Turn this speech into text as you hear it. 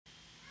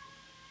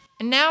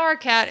And now our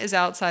cat is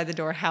outside the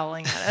door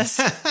howling at us.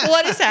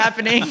 What is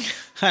happening?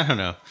 I don't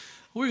know.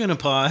 We're going to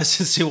pause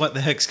and see what the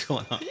heck's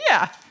going on.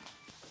 Yeah.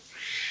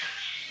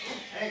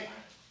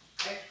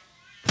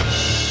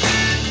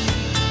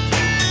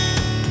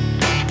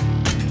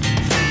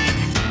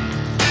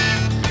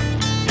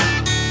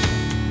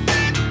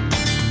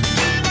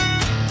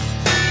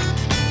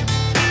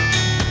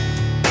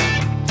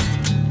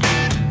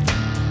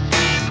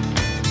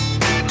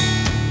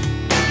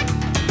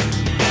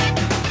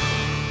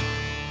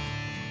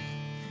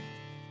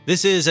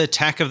 This is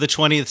Attack of the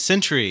 20th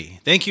Century.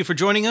 Thank you for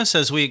joining us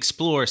as we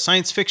explore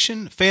science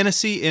fiction,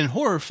 fantasy, and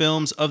horror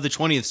films of the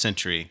 20th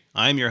century.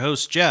 I'm your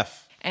host,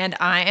 Jeff. And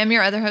I am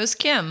your other host,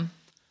 Kim.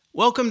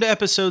 Welcome to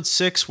episode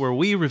 6, where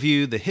we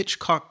review the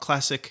Hitchcock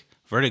classic,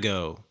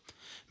 Vertigo.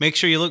 Make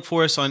sure you look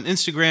for us on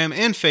Instagram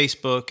and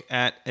Facebook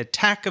at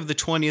Attack of the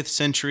 20th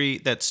Century.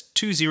 That's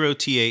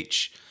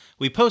 20th.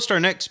 We post our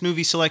next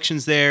movie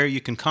selections there.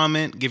 You can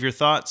comment, give your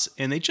thoughts,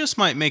 and they just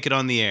might make it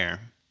on the air.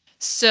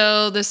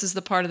 So this is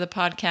the part of the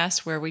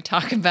podcast where we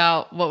talk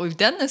about what we've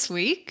done this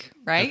week,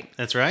 right?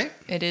 That's right.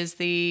 It is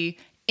the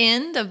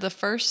end of the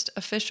first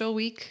official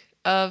week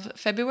of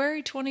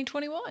February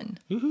 2021.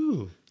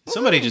 Woohoo.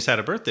 Somebody just had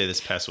a birthday this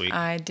past week.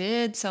 I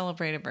did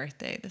celebrate a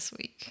birthday this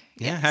week.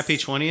 Yeah, yes. Happy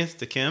 20th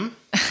to Kim.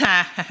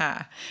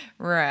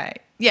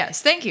 Right.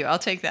 Yes, thank you. I'll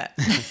take that.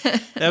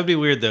 That would be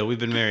weird, though. We've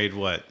been married,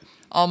 what?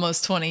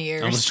 Almost 20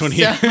 years. Almost 20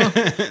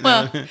 years.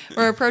 Well,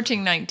 we're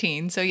approaching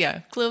 19, so yeah,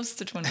 close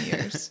to 20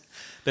 years.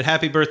 But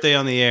happy birthday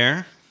on the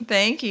air.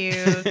 Thank you.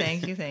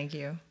 Thank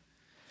you.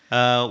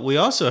 We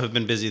also have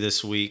been busy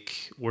this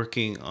week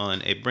working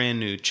on a brand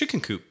new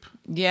chicken coop.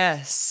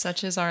 Yes,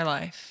 such is our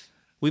life.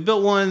 We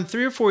built one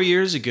 3 or 4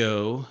 years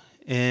ago,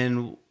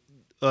 and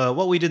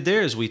what we did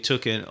there is we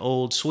took an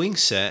old swing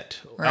set,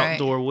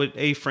 outdoor wood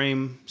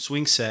A-frame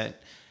swing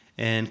set,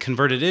 and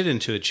converted it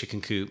into a chicken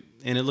coop.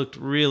 And it looked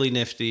really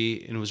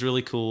nifty, and it was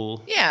really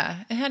cool.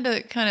 Yeah, it had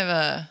a kind of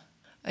a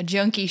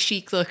junky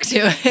chic look to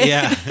it.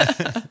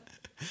 Yeah.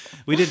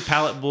 We did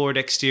pallet board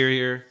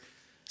exterior,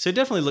 so it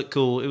definitely looked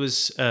cool. It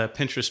was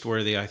Pinterest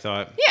worthy, I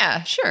thought.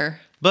 Yeah,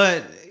 sure.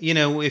 But, you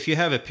know, if you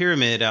have a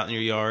pyramid out in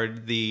your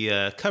yard,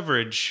 the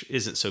coverage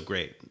isn't so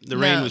great. The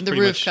rain was the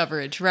pretty roof much,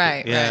 coverage,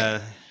 right, yeah.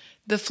 right.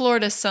 The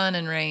Florida sun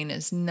and rain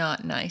is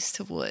not nice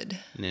to wood.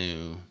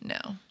 No.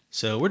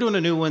 So we're doing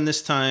a new one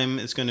this time.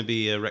 It's going to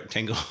be a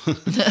rectangle.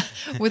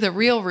 With a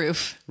real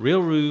roof.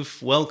 Real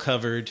roof, well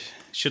covered.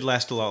 Should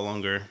last a lot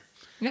longer.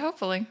 Yeah,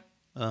 hopefully.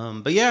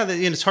 But yeah,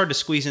 it's hard to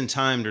squeeze in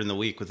time during the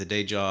week with a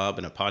day job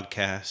and a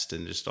podcast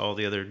and just all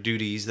the other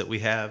duties that we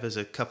have as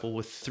a couple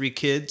with 3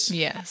 kids.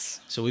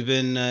 Yes. So we've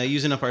been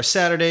using up our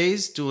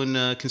Saturdays doing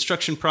a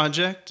construction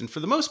project. And for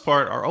the most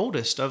part, our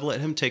oldest, I've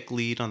let him take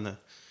lead on the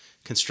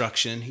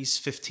construction. He's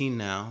 15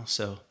 now.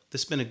 So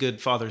this has been a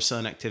good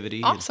father-son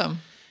activity.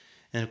 Awesome.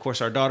 And of course,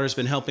 our daughter's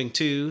been helping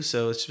too.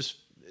 So it's just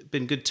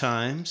been good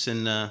times.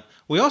 And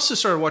we also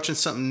started watching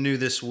something new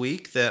this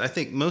week that I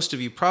think most of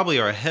you probably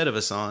are ahead of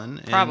us on.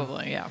 And,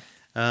 probably, yeah.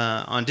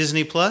 On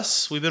Disney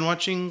Plus, we've been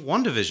watching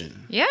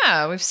WandaVision.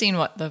 Yeah, we've seen,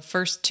 the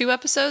first 2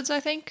 episodes, I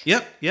think?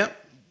 Yep.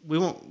 We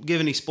won't give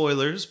any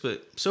spoilers,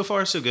 but so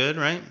far so good,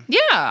 right?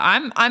 Yeah,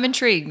 I'm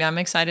intrigued. I'm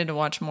excited to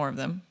watch more of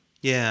them.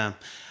 Yeah.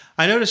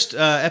 I noticed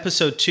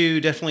episode 2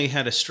 definitely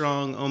had a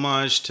strong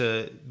homage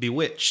to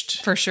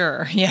Bewitched. For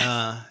sure,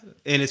 yeah.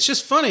 And it's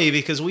just funny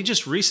because we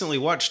just recently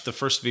watched the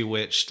first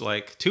Bewitched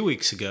like 2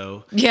 weeks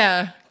ago.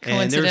 Yeah,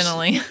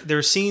 coincidentally. And there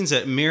are scenes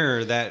that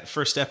mirror that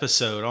first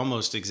episode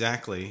almost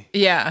exactly.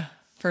 Yeah,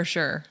 for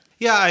sure.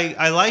 Yeah,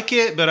 I like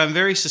it, but I'm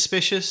very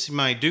suspicious.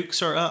 My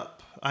dukes are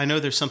up. I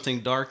know there's something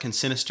dark and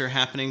sinister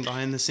happening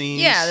behind the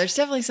scenes. Yeah, there's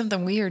definitely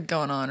something weird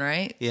going on,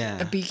 right? Yeah.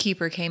 A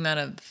beekeeper came out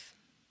of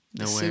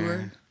the nowhere. Sewer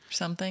or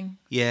something.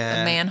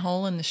 Yeah. A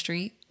manhole in the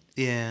street.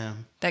 Yeah.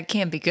 That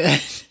can't be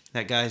good.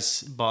 That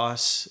guy's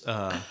boss,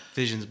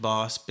 Vision's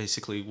boss,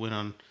 basically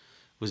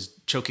was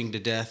choking to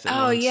death.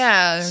 Oh,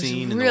 yeah. There's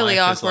scene, a really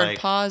awkward like,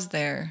 pause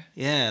there.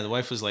 Yeah, the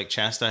wife was like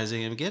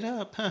chastising him. Get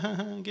up,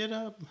 get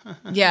up.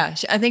 Yeah,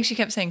 I think she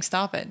kept saying,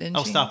 stop it, didn't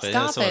she? Stop it.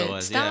 That's what it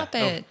was. Stop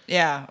it.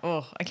 Yeah.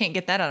 Oh, I can't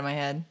get that out of my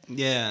head.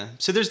 Yeah.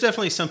 So there's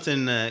definitely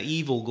something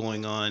evil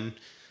going on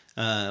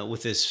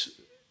with this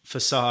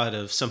facade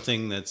of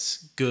something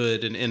that's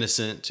good and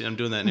innocent. I'm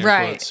doing that in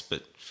air quotes,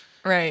 but...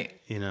 Right.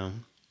 You know.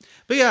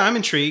 But yeah, I'm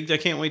intrigued. I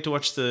can't wait to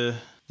watch the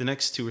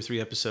next 2 or 3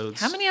 episodes.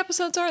 How many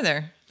episodes are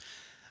there?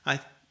 I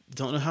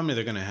don't know how many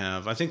they're going to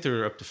have. I think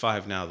they're up to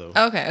 5 now, though.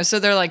 Okay, so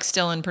they're like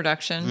still in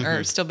production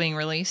or still being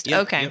released.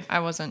 Yep, okay, yep.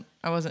 I wasn't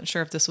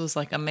sure if this was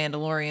like a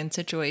Mandalorian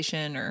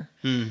situation or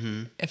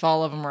if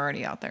all of them were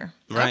already out there.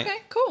 Right. Okay,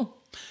 cool.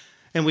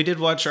 And we did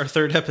watch our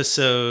 3rd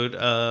episode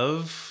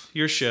of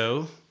your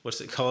show. What's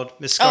it called?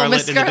 Miss Scarlet,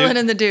 Miss Scarlet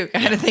and the Duke. I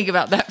had to think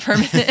about that for a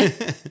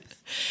minute.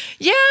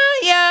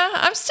 Yeah.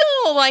 I'm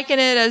still liking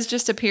it as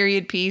just a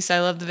period piece. I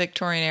love the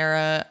Victorian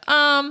era.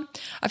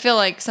 I feel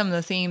like some of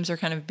the themes are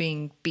kind of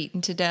being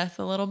beaten to death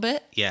a little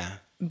bit. Yeah.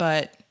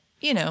 But,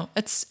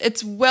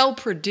 it's well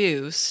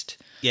produced.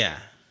 Yeah.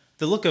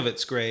 The look of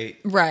it's great.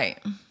 Right.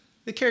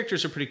 the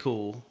characters are pretty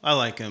cool. I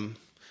like them.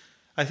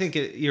 I think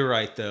you're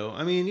right, though.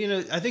 I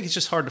mean, I think it's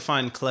just hard to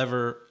find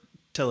clever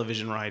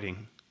television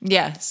writing.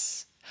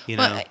 Yes.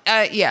 Well,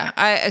 yeah.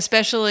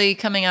 Especially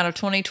coming out of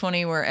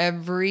 2020 where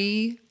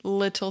every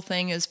little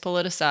thing is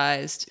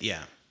politicized.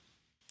 Yeah.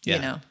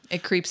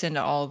 It creeps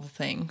into all the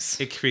things.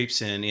 It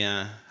creeps in,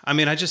 yeah. I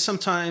mean,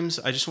 sometimes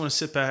I just want to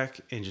sit back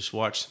and just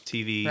watch some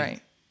TV. Right.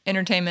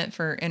 Entertainment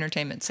for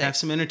entertainment's sake. Have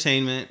some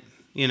entertainment.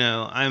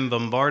 I'm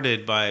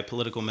bombarded by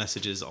political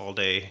messages all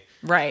day.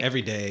 Right.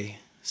 Every day.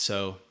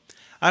 So,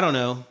 I don't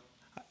know.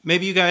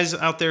 Maybe you guys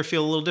out there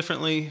feel a little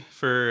differently.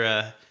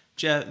 For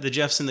the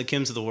Jeffs and the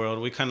Kims of the world,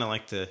 we kind of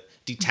like to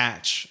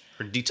detach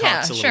or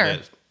detox a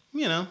little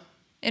bit.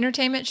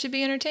 Entertainment should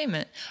be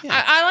entertainment.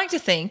 Yeah. I like to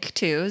think,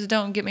 too.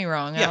 Don't get me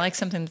wrong. Yeah. I like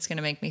something that's going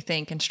to make me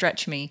think and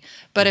stretch me.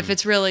 But if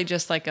it's really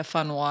just like a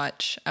fun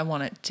watch, I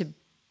want it to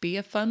be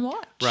a fun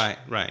watch.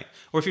 Right.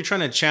 Or if you're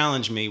trying to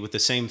challenge me with the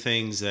same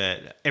things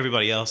that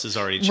everybody else is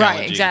already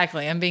challenging. Right,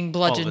 exactly. I'm being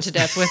bludgeoned to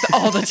death with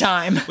all the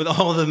time. With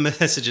all the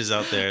messages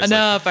out there.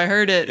 Enough, I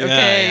heard it.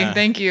 Okay, yeah.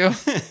 Thank you.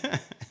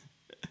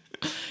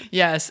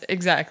 Yes,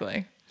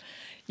 exactly.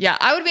 Yeah,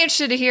 I would be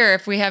interested to hear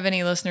if we have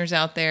any listeners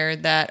out there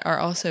that are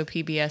also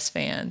PBS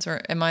fans,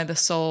 or am I the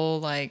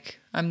sole,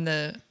 I'm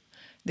the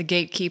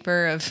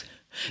gatekeeper of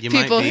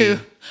people who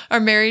are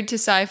married to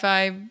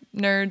sci-fi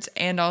nerds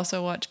and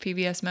also watch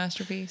PBS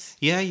Masterpiece?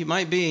 Yeah, you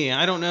might be.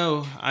 I don't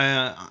know.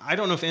 I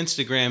don't know if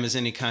Instagram is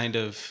any kind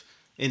of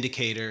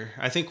indicator.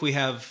 I think we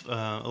have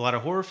a lot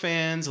of horror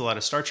fans, a lot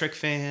of Star Trek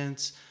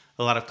fans,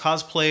 a lot of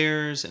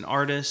cosplayers and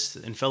artists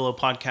and fellow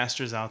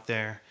podcasters out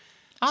there.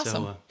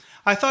 Awesome. So,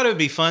 I thought it would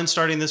be fun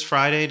starting this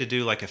Friday to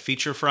do like a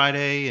feature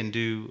Friday and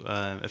do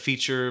a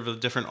feature of a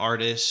different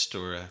artist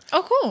or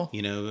cool.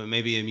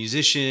 Maybe a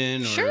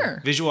musician or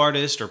Sure. visual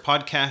artist or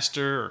podcaster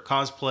or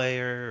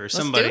cosplayer or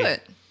somebody. Let's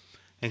do it.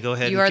 And go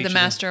ahead. You and are the feature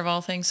master of all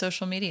things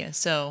social media,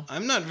 so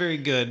I'm not very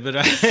good, but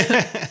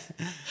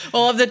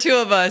well, of the two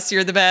of us,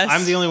 you're the best.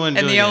 I'm the only one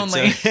and doing the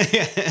only.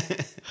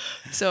 it.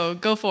 So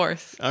go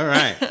forth. All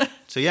right.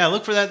 So yeah,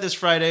 look for that this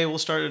Friday. We'll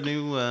start a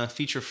new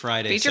feature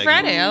Friday. Feature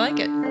segment. Friday, I like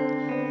it.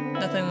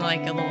 Nothing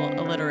like a little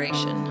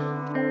alliteration.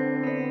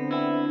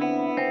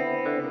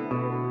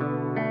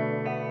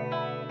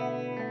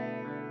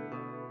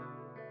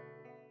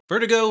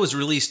 Vertigo was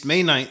released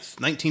May 9th,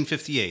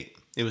 1958.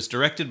 It was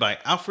directed by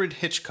Alfred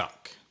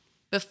Hitchcock.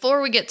 Before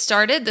we get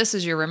started, this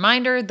is your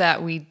reminder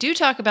that we do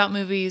talk about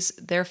movies,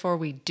 therefore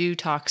we do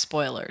talk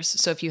spoilers.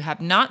 So if you have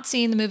not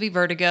seen the movie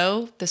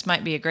Vertigo, this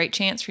might be a great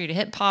chance for you to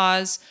hit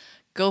pause,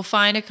 go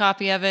find a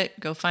copy of it,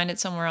 go find it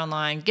somewhere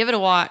online, give it a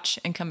watch,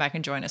 and come back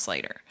and join us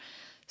later.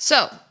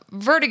 So,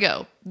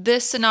 Vertigo.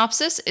 This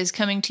synopsis is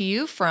coming to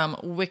you from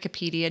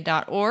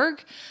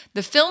wikipedia.org.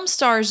 The film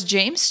stars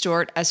James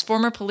Stewart as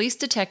former police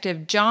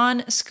detective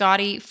John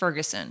Scotty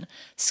Ferguson.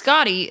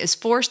 Scotty is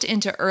forced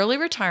into early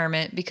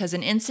retirement because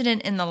an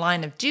incident in the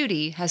line of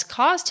duty has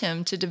caused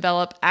him to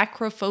develop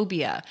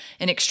acrophobia,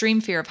 an extreme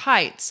fear of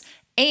heights,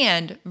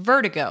 and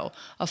vertigo,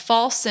 a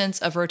false sense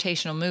of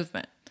rotational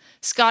movement.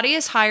 Scotty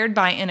is hired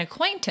by an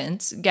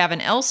acquaintance, Gavin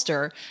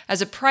Elster,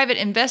 as a private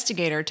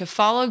investigator to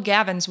follow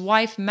Gavin's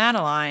wife,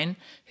 Madeline,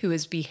 who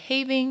is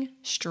behaving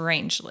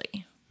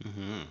strangely.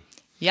 Mm-hmm.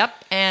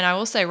 Yep, and I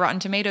will say Rotten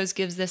Tomatoes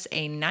gives this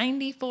a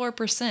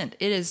 94%.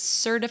 It is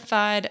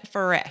certified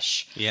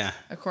fresh,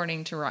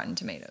 according to Rotten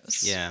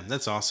Tomatoes. Yeah,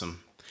 that's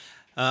awesome.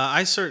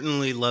 I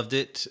certainly loved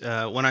it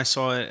when I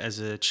saw it as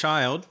a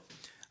child.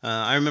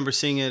 I remember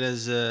seeing it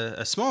as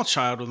a small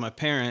child with my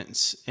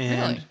parents,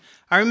 and really?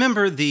 I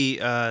remember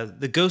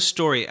the ghost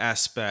story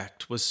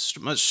aspect was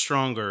much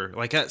stronger.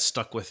 Like, that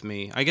stuck with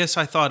me. I guess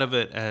I thought of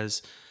it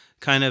as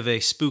kind of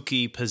a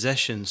spooky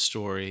possession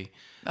story.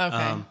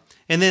 Okay.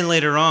 And then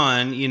later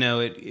on,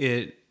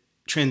 it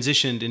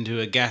transitioned into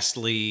a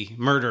ghastly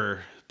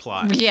murder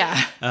plot.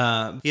 Yeah.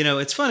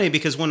 It's funny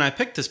because when I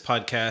picked this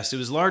podcast, it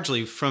was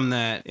largely from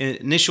that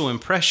initial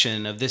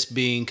impression of this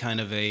being kind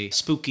of a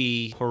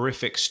spooky,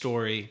 horrific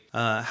story.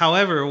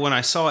 However, when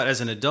I saw it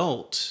as an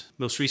adult,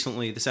 most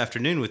recently this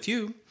afternoon with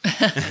you,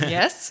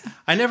 yes,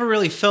 I never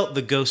really felt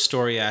the ghost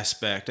story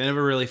aspect. I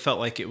never really felt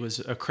like it was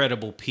a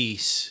credible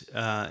piece.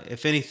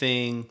 If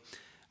anything,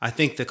 I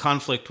think the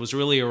conflict was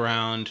really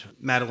around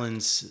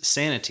Madeline's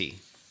sanity.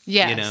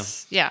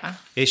 Yes. Yeah.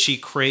 Is she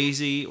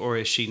crazy or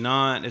is she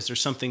not? Is there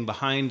something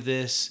behind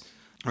this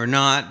or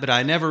not? But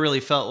I never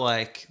really felt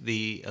like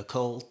the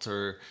occult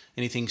or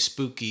anything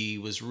spooky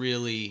was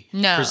really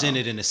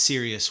presented in a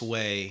serious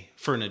way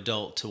for an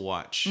adult to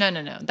watch.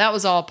 No. That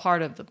was all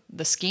part of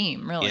the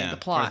scheme, really, the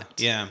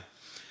plot.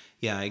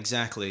 Yeah,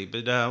 exactly.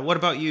 But what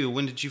about you?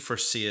 When did you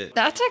first see it?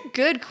 That's a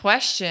good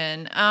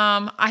question.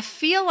 I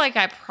feel like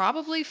I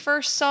probably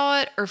first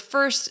saw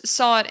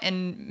it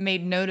and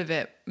made note of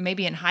it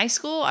maybe in high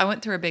school. I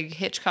went through a big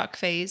Hitchcock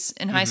phase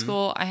in high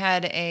school. I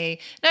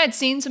had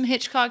seen some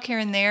Hitchcock here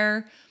and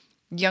there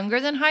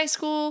younger than high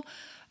school.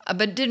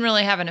 but didn't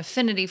really have an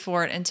affinity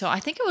for it until I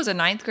think it was a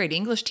ninth grade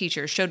English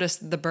teacher showed us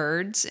the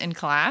birds in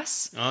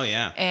class. Oh,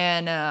 yeah.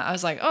 And I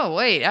was like, oh,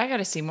 wait, I got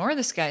to see more of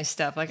this guy's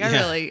stuff. Like,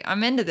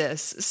 I'm into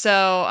this.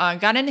 So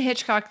got into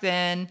Hitchcock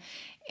then.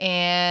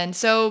 And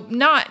so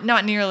not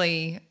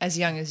nearly as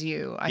young as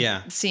you,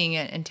 seeing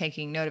it and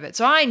taking note of it.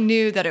 So I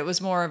knew that it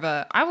was more of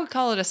I would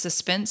call it a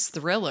suspense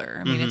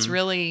thriller. I mean, it's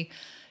really,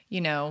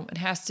 it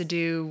has to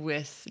do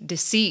with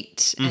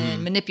deceit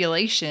and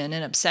manipulation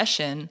and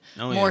obsession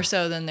more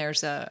so than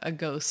there's a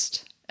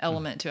ghost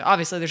element to it.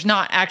 Obviously, there's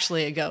not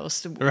actually a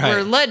ghost. Right.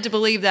 We're led to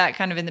believe that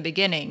kind of in the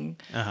beginning.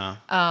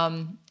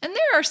 And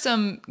there are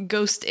some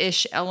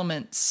ghost-ish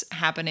elements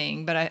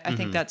happening, but I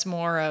think that's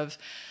more of,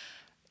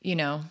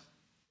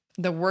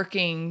 the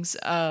workings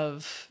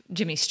of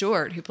Jimmy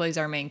Stewart, who plays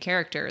our main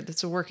character.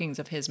 That's the workings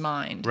of his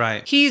mind.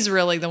 Right. He's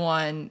really the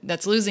one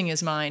that's losing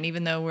his mind,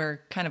 even though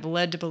we're kind of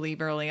led to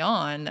believe early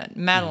on that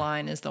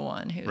Madeline is the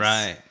one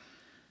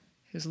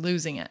who's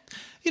losing it.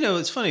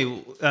 It's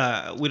funny.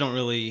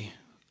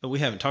 We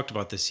haven't talked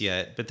about this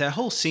yet, but that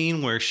whole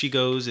scene where she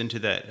goes into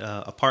that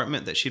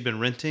apartment that she'd been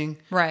renting,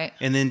 right,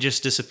 and then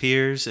just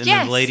disappears, and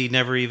then the lady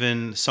never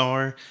even saw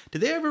her.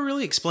 Did they ever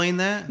really explain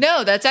that?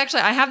 No, that's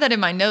actually, I have that in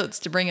my notes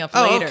to bring up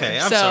later. Okay,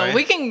 I'm so sorry.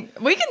 we can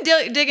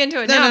dig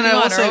into it now if you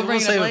want, or we'll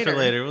save it for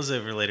later. We'll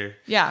save it for later.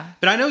 Yeah.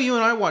 But I know you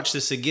and I watched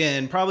this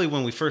again, probably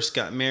when we first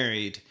got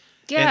married.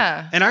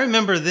 Yeah. And I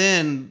remember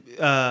then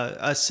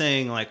us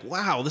saying like,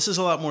 wow, this is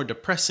a lot more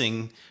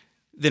depressing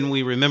than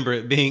we remember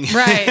it being.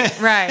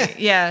 Right,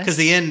 yeah. Because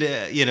the end,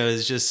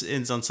 is just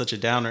ends on such a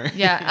downer.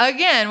 Yeah,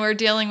 again, we're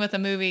dealing with a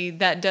movie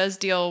that does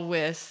deal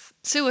with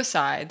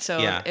suicide.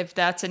 So if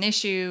that's an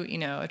issue,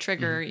 a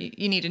trigger,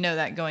 you need to know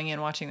that going in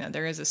watching that.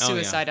 There is a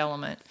suicide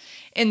element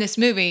in this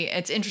movie.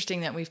 It's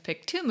interesting that we've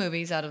picked 2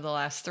 movies out of the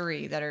last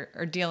 3 that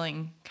are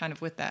dealing kind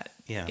of with that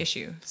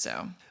issue.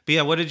 So, but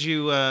yeah, what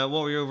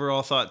were your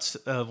overall thoughts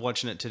of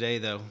watching it today,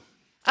 though?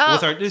 Oh.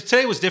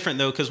 Today was different,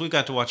 though, because we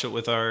got to watch it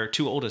with our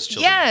 2 oldest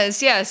children.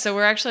 Yes. So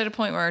we're actually at a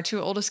point where our 2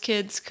 oldest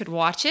kids could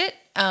watch it.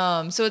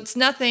 So it's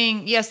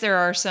nothing. Yes, there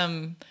are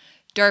some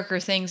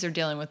darker things they're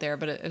dealing with there,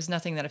 but it was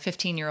nothing that a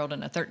 15-year-old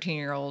and a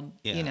 13-year-old,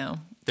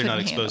 they're not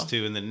exposed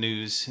to in the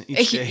news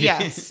each day.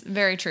 Yes,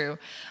 very true.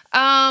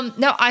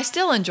 No, I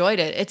still enjoyed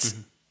it.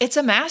 It's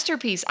a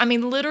masterpiece. I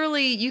mean,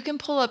 literally, you can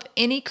pull up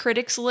any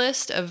critic's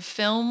list of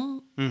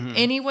film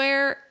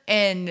anywhere,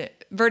 and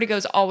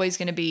Vertigo's always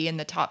going to be in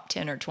the top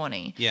 10 or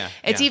 20. Yeah.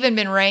 It's even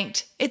been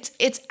ranked,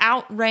 it's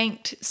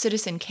outranked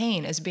Citizen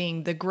Kane as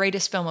being the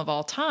greatest film of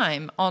all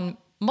time on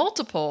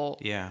multiple,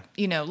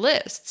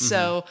 lists.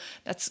 So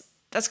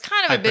that's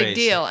kind of a big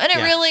deal. And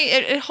it really,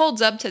 it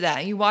holds up to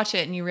that. You watch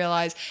it and you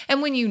realize,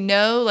 and when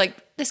like,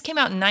 this came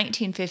out in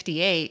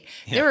 1958.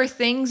 There were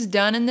things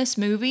done in this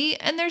movie,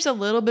 and there's a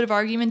little bit of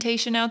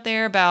argumentation out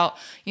there about,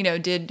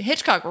 did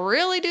Hitchcock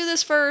really do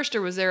this first,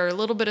 or was there a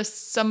little bit of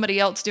somebody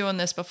else doing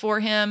this before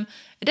him?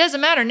 It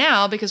doesn't matter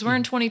now because we're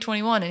in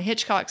 2021 and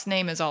Hitchcock's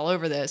name is all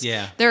over this.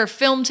 Yeah. There are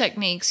film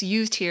techniques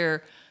used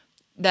here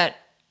that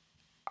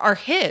are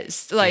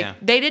his.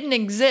 They didn't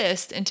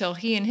exist until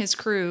he and his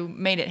crew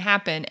made it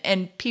happen,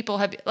 and people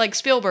have, like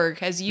Spielberg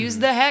has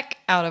used the heck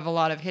out of a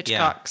lot of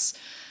Hitchcock's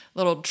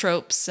little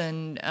tropes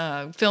and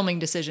filming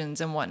decisions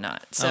and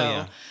whatnot.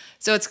 So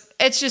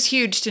it's just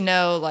huge to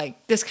know,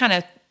 like, this kind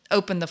of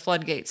opened the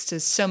floodgates to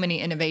so many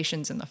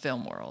innovations in the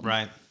film world.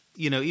 Right.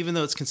 Even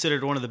though it's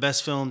considered one of the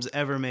best films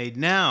ever made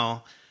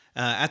now,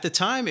 at the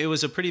time it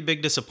was a pretty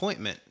big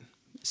disappointment.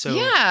 So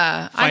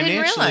I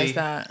didn't realize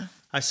that.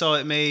 I saw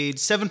it made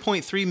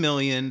 $7.3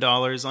 million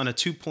on a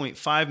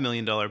 $2.5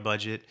 million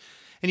budget.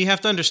 And you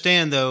have to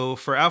understand, though,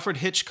 for Alfred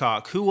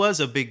Hitchcock, who was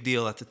a big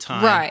deal at the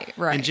time. Right.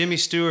 And Jimmy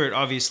Stewart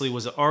obviously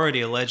was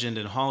already a legend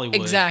in Hollywood.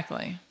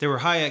 Exactly. There were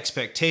high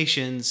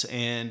expectations,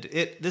 and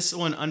this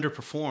one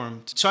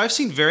underperformed. So I've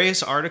seen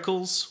various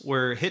articles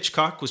where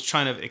Hitchcock was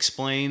trying to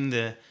explain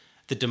the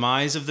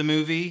demise of the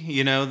movie,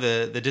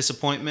 the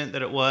disappointment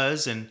that it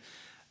was. And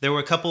there were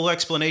a couple of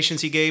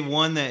explanations he gave.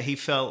 One that he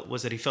felt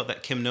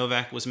that Kim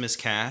Novak was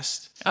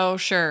miscast. Oh,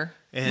 sure.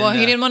 And,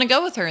 he didn't want to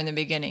go with her in the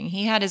beginning.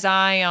 He had his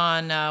eye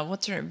on,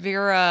 what's her name?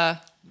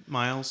 Vera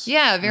Miles?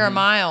 Yeah, Vera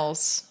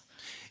Miles.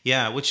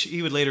 Yeah, which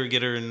he would later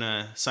get her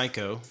in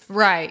Psycho.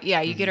 Right,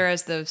 yeah, you get her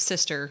as the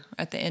sister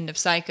at the end of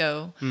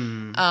Psycho.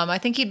 I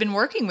think he'd been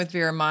working with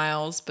Vera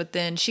Miles, but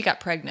then she got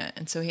pregnant,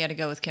 and so he had to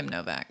go with Kim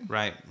Novak.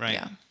 Right.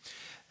 Yeah.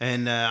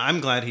 And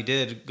I'm glad he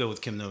did go with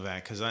Kim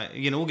Novak because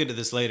we'll get to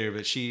this later,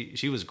 but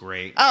she was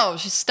great. Oh,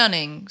 she's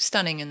stunning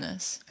in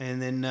this.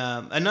 And then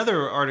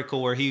another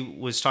article where he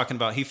was talking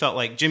about he felt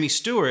like Jimmy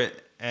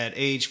Stewart at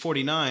age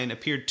 49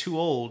 appeared too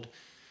old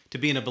to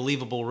be in a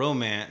believable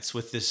romance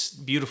with this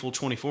beautiful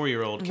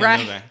 24-year-old Kim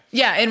Novak.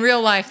 Yeah, in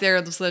real life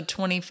there was a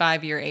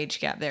 25-year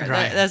age gap there.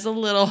 Right. That's a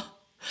little.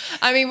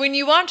 I mean, when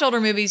you watch older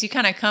movies, you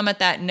kind of come at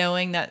that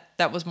knowing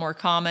that was more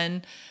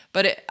common.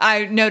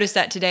 I noticed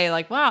that today,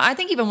 like, wow, I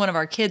think even one of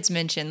our kids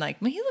mentioned,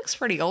 like, man, he looks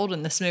pretty old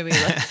in this movie.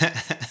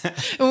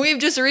 Like, and we've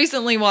just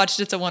recently watched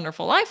It's a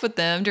Wonderful Life with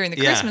them during the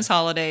Christmas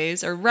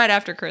holidays or right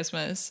after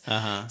Christmas.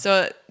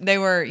 So they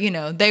were,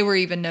 they were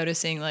even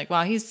noticing, like,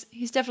 wow, he's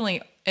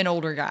definitely an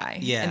older guy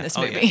in this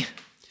movie.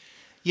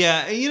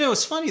 Yeah,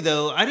 it's funny,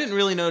 though. I didn't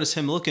really notice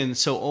him looking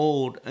so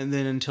old and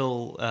then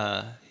until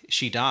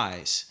she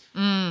dies.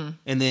 And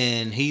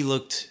then he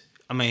looked...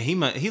 I mean,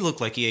 he looked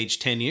like he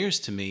aged 10 years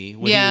to me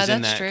when he was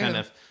in that kind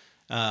of,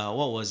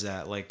 what was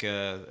that? Like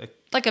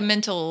a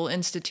mental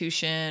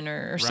institution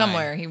or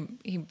somewhere.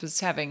 He was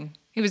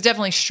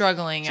definitely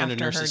struggling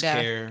after her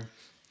death. Care.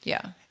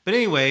 Yeah. But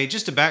anyway,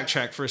 just to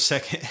backtrack for a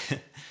second,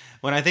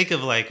 when I think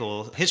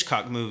of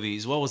Hitchcock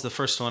movies, what was the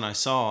first one I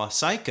saw?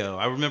 Psycho.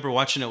 I remember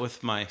watching it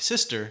with my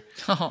sister,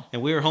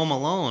 and we were home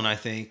alone, I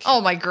think.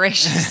 Oh, my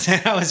gracious.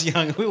 I was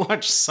young. We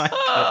watched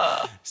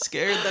Psycho.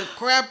 Scared the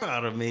crap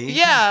out of me.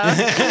 Yeah,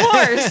 of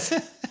course.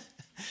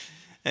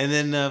 And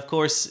then, of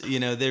course,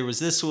 there was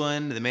this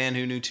one, The Man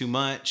Who Knew Too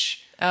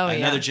Much. Oh,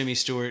 another Jimmy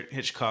Stewart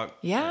Hitchcock.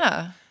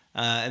 Yeah.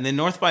 And then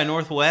North by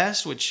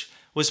Northwest, which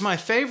was my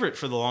favorite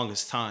for the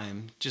longest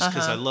time, just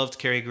because I loved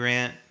Cary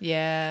Grant.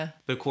 Yeah.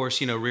 But of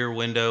course, Rear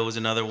Window was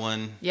another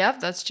one. Yep,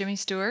 that's Jimmy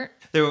Stewart.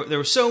 There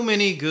were so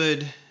many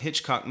good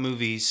Hitchcock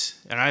movies,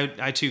 and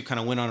I too kind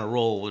of went on a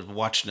roll with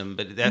watching them.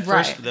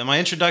 But my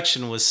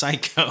introduction was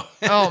Psycho.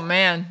 Oh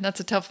man, that's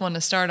a tough one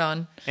to start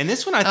on. And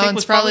this one I think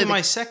was probably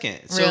my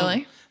second. So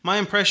really? My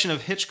impression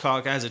of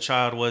Hitchcock as a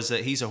child was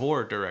that he's a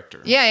horror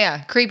director.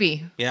 Yeah,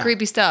 creepy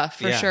stuff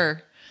for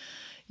sure.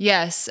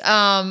 Yes.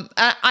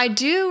 I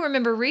do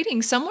remember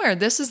reading somewhere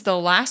this is the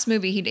last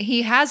movie.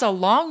 He has a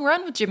long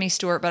run with Jimmy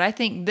Stewart, but I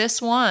think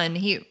this one,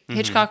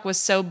 Hitchcock was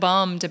so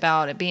bummed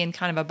about it being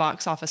kind of a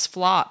box office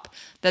flop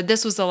that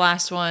this was the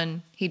last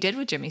one he did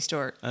with Jimmy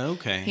Stewart.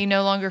 Okay. He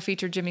no longer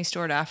featured Jimmy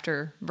Stewart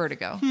after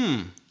Vertigo.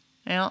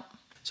 Yeah.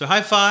 So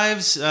high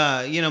fives,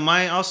 I'll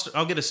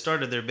get us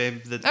started there,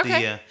 babe.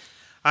 Okay.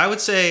 I would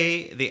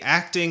say the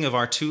acting of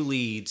our two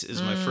leads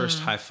is my first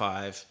high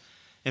five.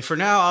 And for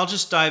now, I'll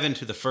just dive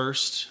into the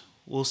first.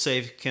 We'll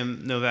save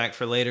Kim Novak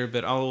for later,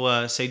 but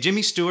I'll say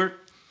Jimmy Stewart,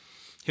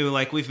 who,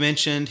 like we've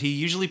mentioned, he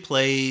usually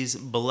plays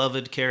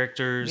beloved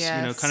characters,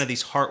 kind of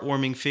these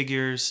heartwarming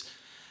figures.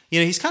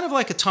 He's kind of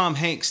like a Tom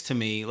Hanks to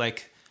me,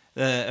 like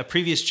a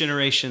previous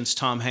generation's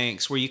Tom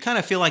Hanks, where you kind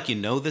of feel like you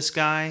know this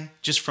guy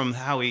just from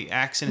how he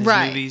acts in his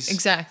movies. Right,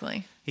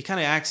 exactly. He kind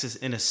of acts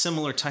in a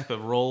similar type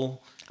of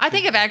role. I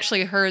think I've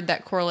actually heard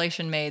that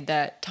correlation made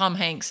that Tom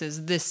Hanks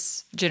is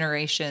this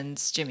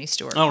generation's Jimmy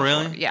Stewart. Oh,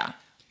 really? Yeah.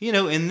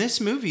 In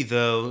this movie,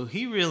 though,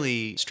 he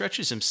really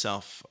stretches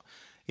himself.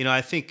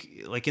 I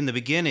think, like in the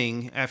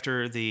beginning,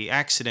 after the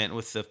accident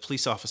with the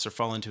police officer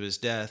falling to his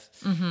death,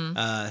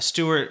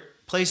 Stewart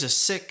plays a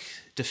sick,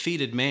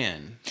 defeated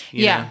man.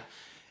 You know?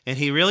 And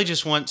he really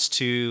just wants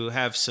to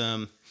have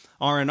some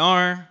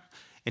R&R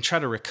and try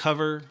to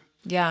recover.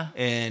 Yeah.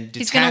 And detach.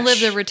 He's going to live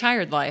the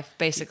retired life,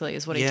 basically,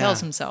 is what he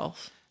tells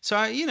himself. So,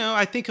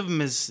 I think of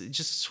him as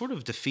just sort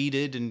of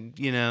defeated and,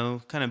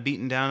 kind of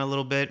beaten down a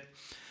little bit.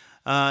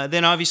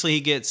 Then, obviously,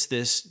 he gets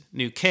this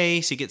new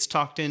case. He gets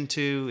talked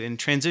into and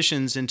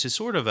transitions into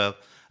sort of a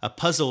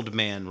puzzled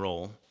man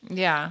role.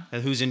 Yeah.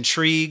 Who's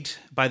intrigued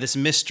by this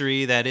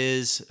mystery that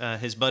is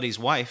his buddy's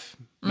wife,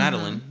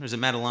 Madeline. Or is it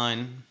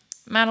Madeline?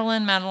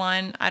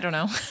 Madeline. I don't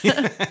know.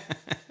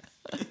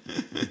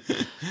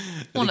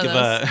 One of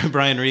those.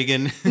 Brian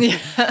Regan. Yeah.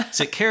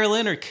 Is it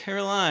Carolyn or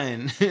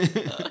Caroline?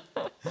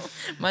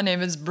 My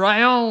name is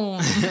Brian.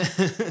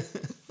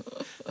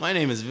 My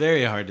name is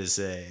very hard to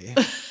say.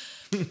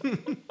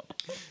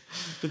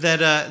 But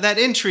that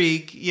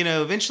intrigue,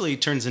 eventually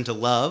turns into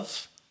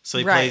love. So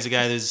he plays a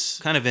guy who's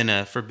kind of in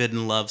a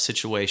forbidden love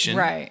situation.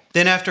 Right.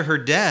 Then after her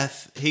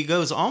death, he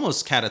goes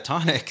almost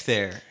catatonic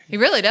there. He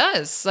really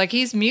does. Like,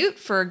 he's mute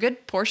for a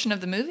good portion of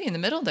the movie in the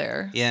middle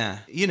there. Yeah.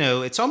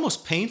 It's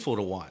almost painful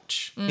to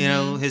watch,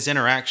 his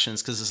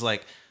interactions, because it's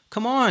like,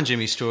 come on,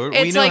 Jimmy Stewart.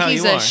 It's like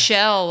he's a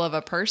shell of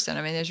a person.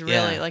 I mean, there's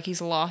really, like,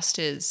 he's lost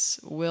his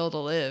will to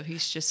live.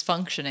 He's just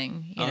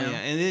functioning, you know? Yeah.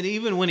 And then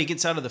even when he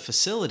gets out of the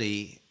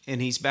facility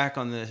and he's back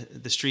on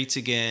the streets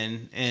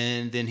again,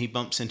 and then he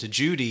bumps into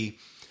Judy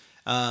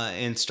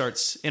and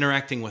starts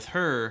interacting with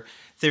her,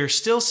 there's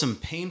still some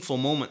painful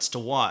moments to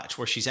watch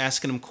where she's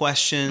asking him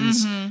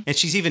questions and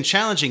she's even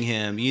challenging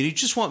him. You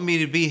just want me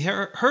to be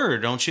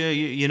heard, don't you?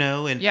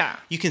 And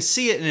you can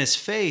see it in his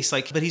face,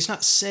 but he's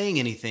not saying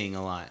anything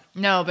a lot.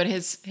 No, but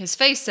his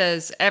face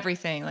says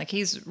everything. Like,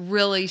 he's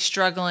really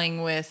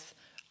struggling with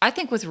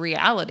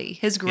reality.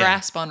 His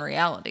grasp on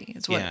reality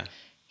is what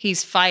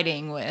he's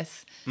fighting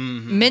with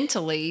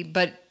mentally,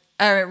 but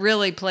it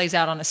really plays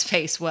out on his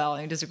face well,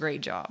 and he does a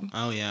great job.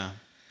 Oh, yeah.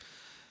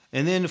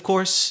 And then, of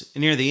course,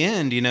 near the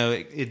end,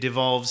 it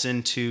devolves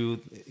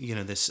into,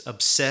 this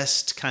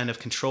obsessed kind of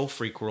control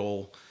freak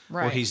role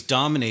where he's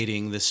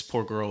dominating this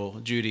poor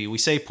girl, Judy. We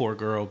say poor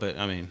girl, but,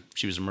 I mean,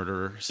 she was a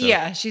murderer. So.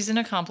 Yeah, she's an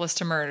accomplice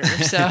to murder,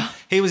 so.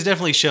 He was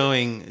definitely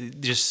showing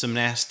just some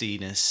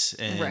nastiness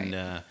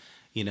and,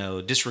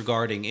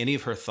 disregarding any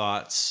of her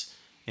thoughts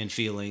and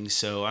feelings.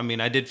 So, I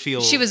mean, I did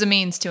feel... She was a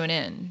means to an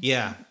end.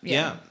 Yeah.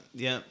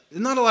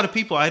 Not a lot of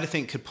people, I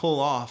think, could pull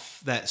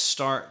off that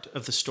start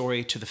of the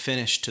story to the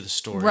finish to the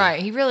story.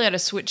 Right. He really had to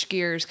switch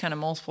gears kind of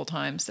multiple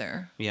times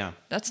there. Yeah.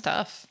 That's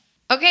tough.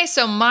 Okay,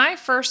 so my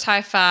first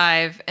high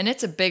five, and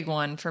it's a big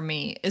one for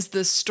me, is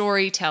the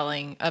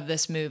storytelling of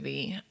this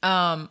movie.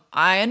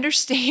 I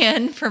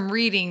understand from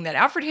reading that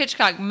Alfred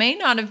Hitchcock may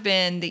not have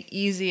been the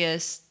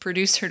easiest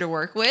producer to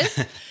work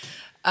with,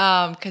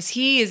 because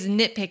he is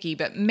nitpicky,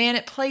 but man,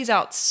 it plays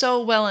out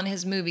so well in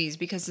his movies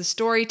because the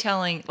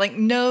storytelling, like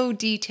no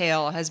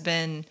detail has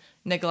been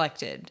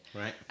neglected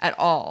at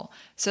all.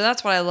 So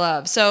that's what I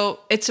love. So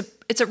it's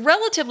a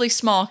relatively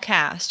small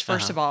cast,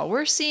 first of all.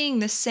 We're seeing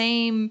the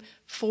same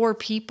 4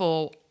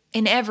 people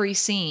in every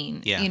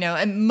scene, you know,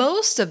 and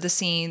most of the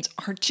scenes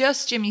are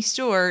just Jimmy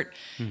Stewart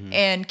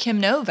and Kim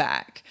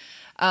Novak.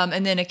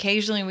 And then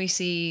occasionally we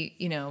see,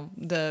 you know,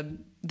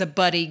 the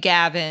buddy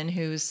Gavin,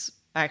 who's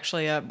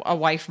actually a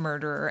wife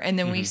murderer. And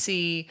then we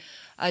see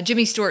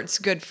Jimmy Stewart's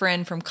good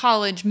friend from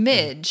college,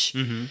 Midge.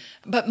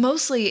 But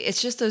mostly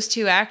it's just those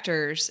 2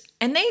 actors,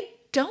 and they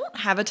don't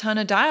have a ton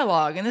of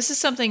dialogue. And this is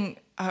something,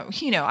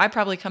 you know, I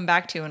probably come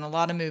back to in a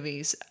lot of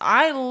movies.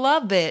 I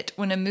love it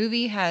when a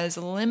movie has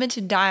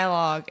limited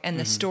dialogue and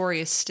the story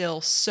is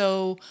still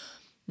so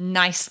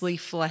nicely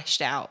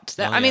fleshed out.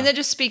 I mean, that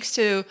just speaks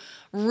to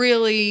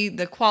really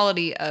the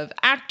quality of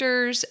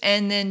actors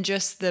and then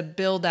just the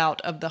build out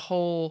of the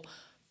whole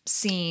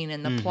scene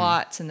and the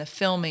plots and the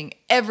filming.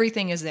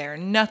 Everything is there.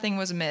 Nothing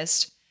was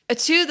missed.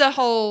 To the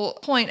whole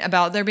point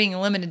about there being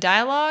limited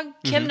dialogue,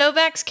 Kim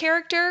Novak's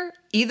character,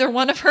 either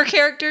one of her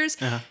characters,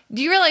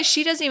 do you realize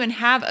she doesn't even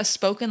have a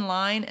spoken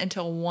line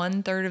until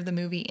 1/3 of the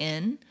movie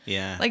in?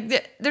 Yeah.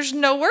 Like, there's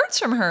no words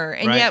from her.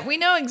 And yet we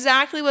know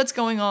exactly what's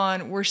going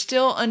on. We're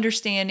still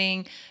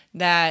understanding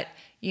that,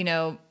 you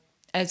know,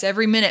 as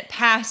every minute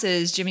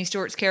passes, Jimmy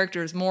Stewart's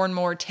character is more and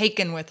more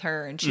taken with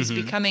her, and she's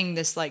becoming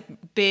this like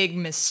big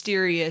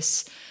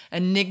mysterious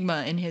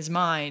enigma in his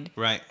mind.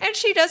 Right. And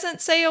she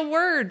doesn't say a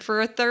word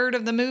for 1/3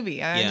 of the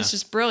movie. It's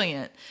just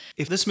brilliant.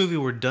 If this movie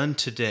were done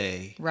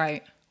today,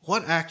 right,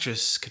 what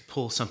actress could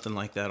pull something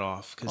like that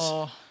off?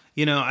 Because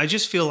you know, I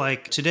just feel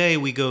like today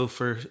we go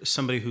for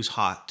somebody who's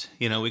hot.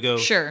 You know, we go...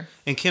 Sure.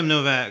 And Kim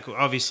Novak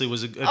obviously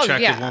was an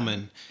attractive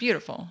woman.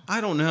 Beautiful. I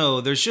don't know.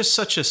 There's just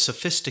such a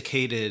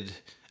sophisticated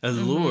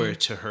allure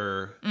to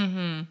her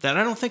that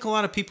I don't think a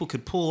lot of people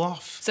could pull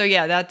off. So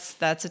yeah, that's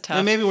a tough...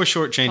 And maybe we're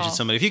shortchanging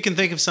somebody. If you can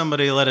think of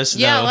somebody, let us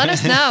know. Yeah, let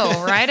us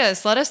know. Write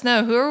us. Let us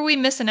know. Who are we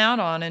missing out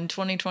on in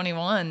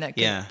 2021 that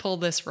could pull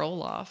this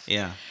role off?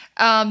 Yeah.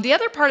 The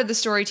other part of the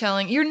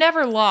storytelling, you're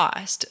never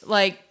lost.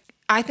 Like,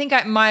 I think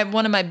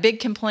one of my big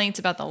complaints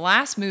about the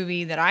last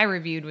movie that I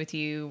reviewed with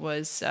you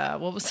was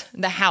what was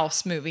the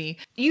House movie.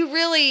 You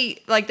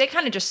really, like, they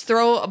kind of just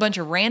throw a bunch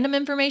of random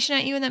information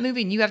at you in that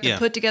movie, and you have to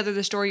put together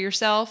the story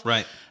yourself.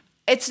 Right.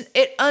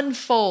 It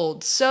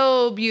unfolds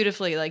so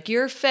beautifully. Like,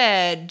 you're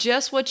fed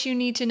just what you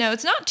need to know.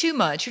 It's not too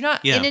much. You're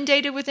not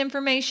inundated with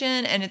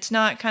information, and it's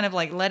not kind of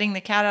like letting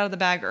the cat out of the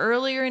bag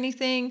early or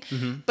anything.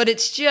 But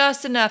it's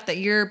just enough that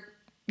you're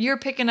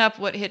picking up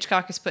what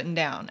Hitchcock is putting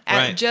down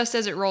just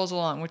as it rolls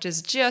along, which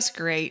is just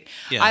great.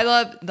 Yeah. I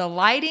love the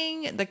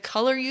lighting, the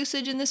color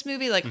usage in this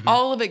movie. Like,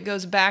 all of it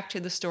goes back to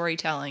the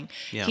storytelling.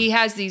 Yeah. He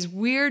has these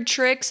weird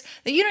tricks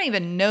that you don't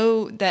even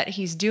know that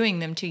he's doing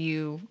them to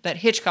you, that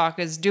Hitchcock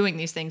is doing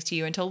these things to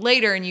you until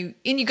later, and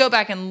you go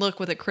back and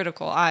look with a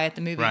critical eye at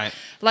the movie. Right.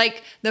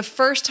 Like, the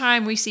first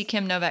time we see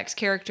Kim Novak's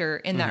character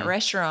in that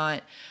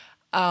restaurant,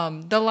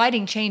 the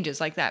lighting changes.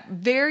 Like, that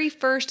very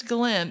first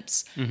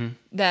glimpse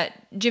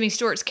that Jimmy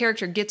Stewart's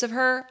character gets of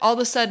her, all of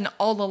a sudden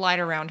all the light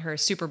around her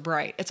is super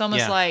bright. It's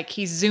almost like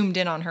he's zoomed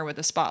in on her with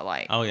a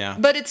spotlight. Oh yeah.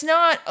 But it's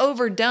not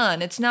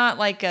overdone. It's not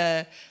like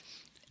a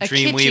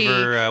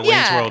Dreamweaver,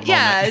 Wayne's World moment.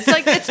 Yeah, it's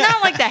like, it's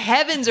not like the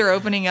heavens are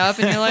opening up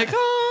and you're like,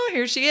 oh,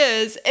 here she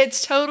is.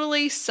 It's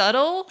totally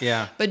subtle,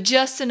 but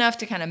just enough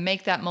to kind of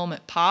make that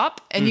moment pop,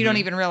 and you don't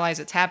even realize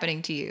it's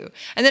happening to you.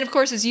 And then, of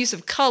course, his use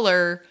of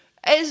color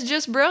is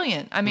just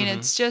brilliant. I mean,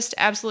 it's just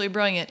absolutely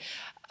brilliant.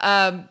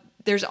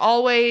 There's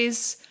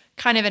always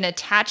kind of an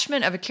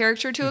attachment of a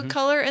character to a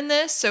color in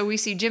this. So we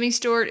see Jimmy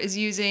Stewart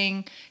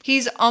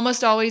he's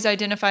almost always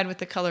identified with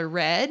the color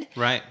red.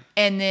 Right.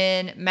 And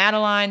then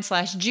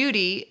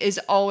Madeline/Judy is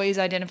always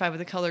identified with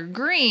the color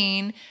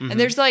green. And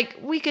there's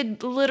we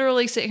could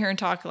literally sit here and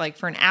talk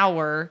for an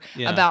hour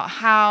about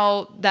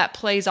how that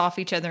plays off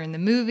each other in the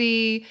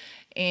movie.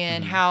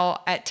 And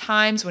how at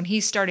times when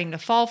he's starting to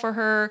fall for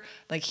her,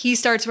 like, he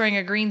starts wearing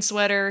a green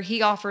sweater,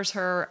 he offers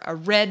her a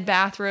red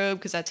bathrobe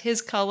because that's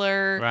his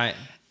color. Right.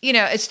 You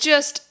know, it's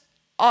just,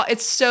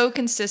 it's so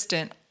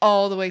consistent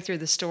all the way through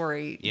the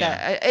story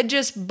that it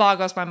just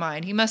boggles my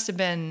mind. He must have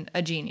been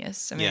a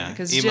genius. I mean,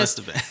 because he must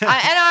have been.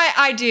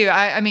 I do.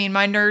 I mean,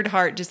 my nerd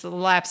heart just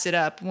laps it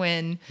up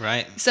when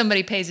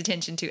somebody pays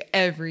attention to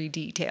every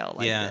detail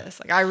like this.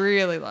 Like, I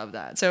really love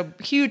that. So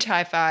huge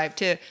high five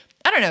to...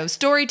 I don't know,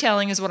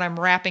 storytelling is what I'm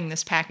wrapping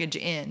this package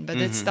in, but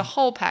it's the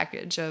whole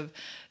package of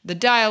the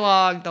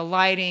dialogue, the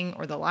lighting,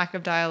 or the lack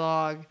of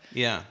dialogue.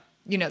 Yeah.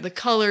 the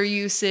color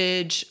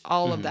usage,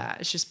 all of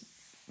that. It's just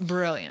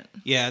brilliant.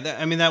 Yeah,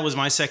 that was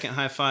my second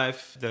high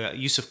five, the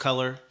use of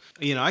color.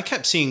 I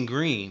kept seeing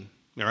green,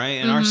 right?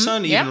 And our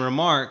son even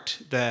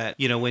remarked that,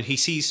 when he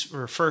sees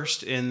her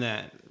first in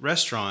that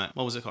restaurant,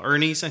 what was it called?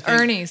 Ernie's, I think.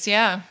 Ernie's,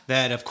 yeah.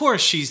 That, of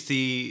course,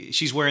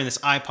 she's wearing this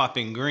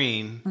eye-popping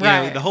green.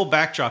 Right. The whole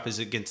backdrop is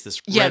against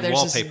this red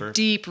wallpaper. This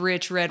deep,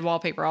 rich red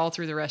wallpaper all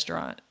through the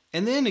restaurant.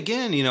 And then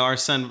again, our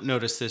son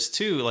noticed this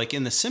too, like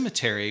in the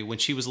cemetery when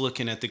she was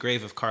looking at the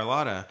grave of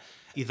Carlotta,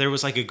 there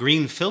was like a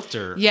green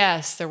filter.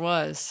 Yes, there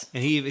was.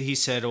 And he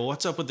said, well,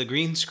 what's up with the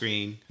green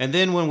screen? And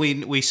then when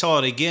we saw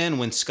it again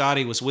when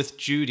Scotty was with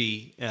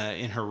Judy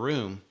in her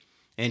room,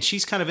 and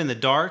she's kind of in the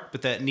dark,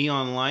 but that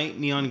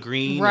neon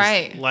green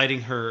is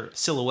lighting her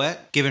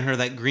silhouette, giving her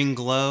that green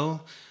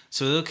glow.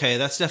 So, okay,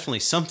 that's definitely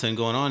something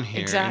going on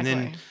here. Exactly.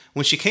 And then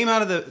when she came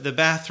out of the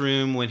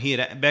bathroom, when he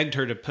had begged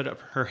her to put up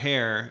her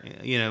hair,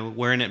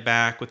 wearing it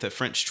back with a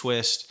French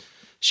twist,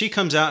 she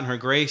comes out in her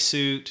gray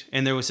suit,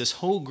 and there was this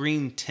whole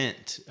green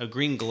tint, a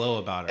green glow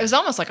about her. It was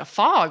almost like a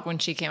fog when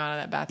she came out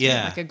of that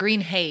bathroom, like a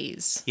green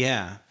haze.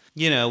 Yeah.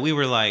 We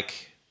were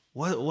like,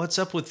 what's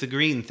up with the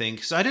green thing?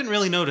 Because I didn't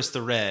really notice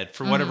the red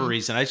for whatever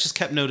reason. I just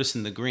kept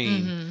noticing the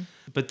green.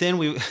 But then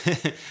we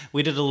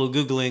we did a little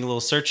Googling, a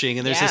little searching,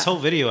 and there's this whole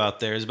video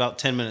out there. It's about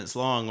 10 minutes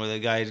long where the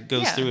guy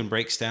goes through and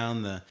breaks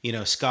down the,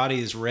 Scotty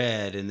is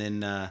red, and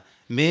then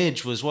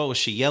Midge was, what was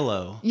she,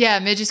 yellow? Yeah,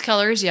 Midge's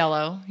color is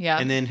yellow, yeah.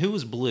 And then who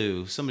was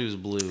blue? Somebody was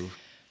blue. Maybe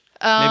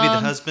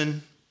the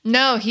husband?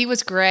 No, he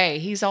was gray.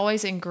 He's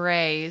always in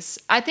grays.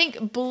 I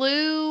think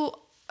blue,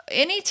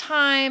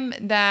 anytime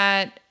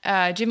that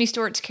Jimmy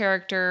Stewart's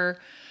character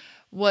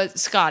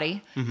was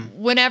Scotty,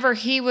 whenever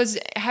he was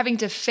having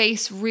to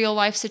face real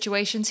life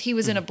situations, he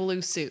was in a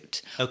blue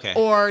suit. Okay.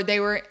 Or they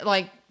were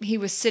like, he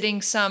was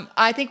sitting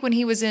I think when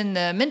he was in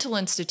the mental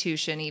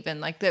institution even,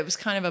 like that was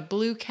kind of a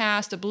blue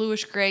cast, a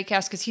bluish gray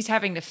cast, because he's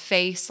having to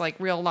face like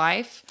real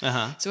life.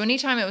 So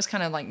anytime it was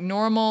kind of like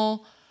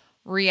normal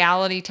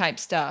reality type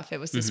stuff, it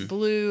was this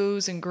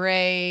blues and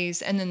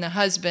grays. And then the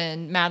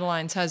husband,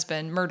 Madeline's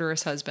husband,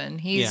 murderous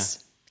husband,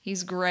 he's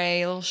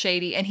gray, a little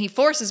shady, and he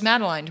forces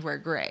Madeline to wear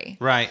gray.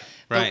 Right.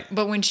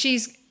 But when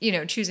she's,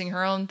 choosing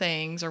her own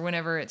things, or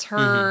whenever it's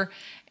her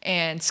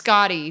and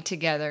Scotty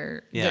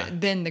together,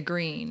 then the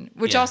green,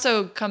 which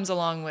also comes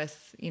along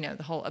with,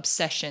 the whole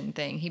obsession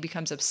thing. He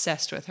becomes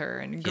obsessed with her,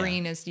 and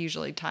green is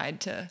usually tied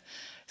to,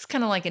 it's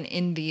kind of like an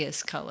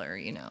envious color,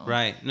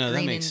 Right. No,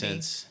 green that makes envy.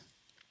 sense.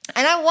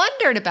 And I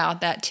wondered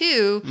about that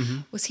too.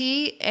 Was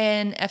he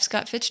an F.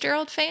 Scott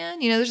Fitzgerald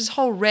fan? There's this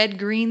whole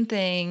red-green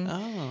thing.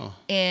 Oh.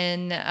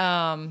 In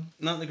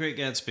Not The Great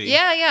Gatsby.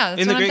 Yeah,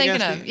 that's what I'm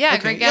thinking Gatsby? of. Yeah,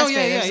 Okay. Great Gatsby.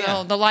 Yeah,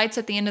 There's the lights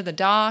at the end of the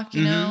dock,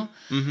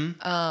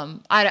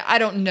 I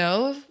don't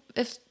know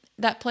if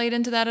that played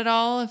into that at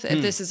all. If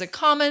this is a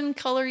common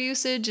color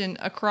usage and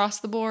across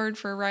the board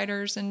for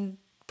writers and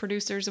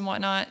producers and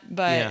whatnot.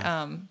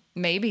 But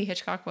maybe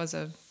Hitchcock was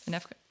an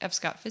F.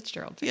 Scott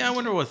Fitzgerald fan. Yeah, I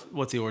wonder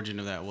what the origin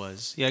of that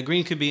was. Yeah,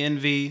 green could be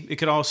envy. It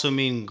could also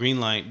mean green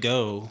light,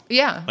 go.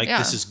 Yeah. Like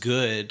this is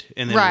good,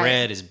 and then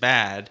red is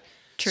bad.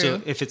 True.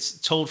 So if it's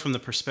told from the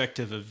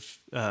perspective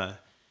of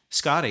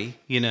Scotty,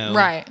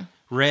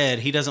 red,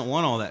 he doesn't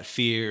want all that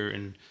fear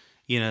and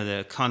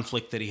the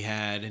conflict that he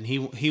had, and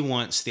he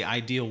wants the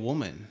ideal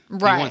woman.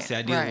 Right. He wants the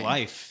ideal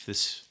life.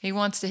 He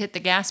wants to hit the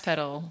gas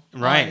pedal.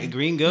 Right.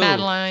 Green go.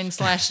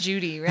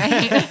 Madeline/Judy,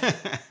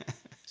 right?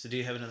 So do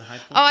you have another high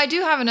point? Oh, I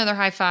do have another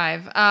high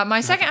five.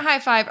 My second high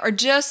five are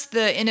just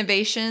the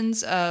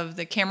innovations of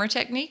the camera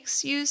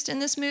techniques used in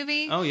this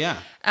movie. Oh, yeah.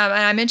 And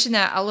I mentioned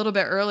that a little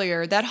bit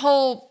earlier.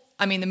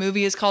 The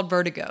movie is called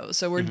Vertigo.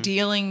 So we're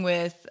dealing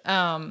with,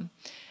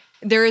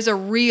 there is a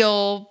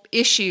real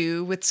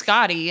issue with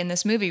Scotty in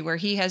this movie where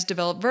he has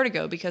developed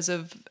vertigo because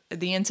of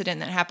the incident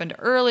that happened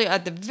early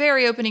at the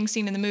very opening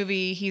scene in the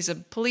movie. He's a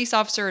police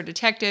officer, a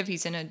detective.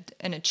 He's in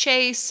a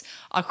chase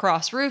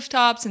across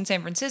rooftops in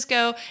San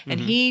Francisco,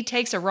 and he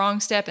takes a wrong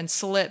step and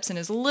slips and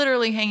is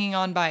literally hanging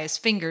on by his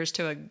fingers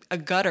to a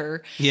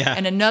gutter. Yeah.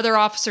 And another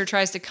officer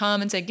tries to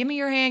come and say, "Give me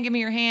your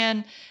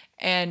hand,"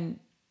 and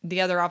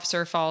the other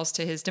officer falls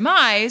to his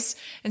demise.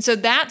 And so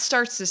that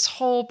starts this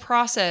whole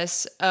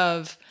process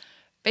of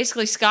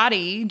basically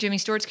Scotty, Jimmy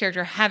Stewart's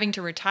character, having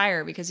to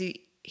retire because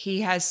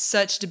he has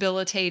such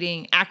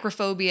debilitating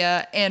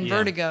acrophobia and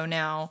vertigo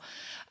now.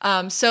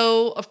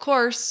 So, of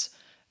course,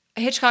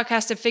 Hitchcock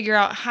has to figure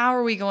out how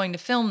are we going to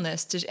film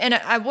this.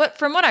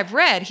 From what I've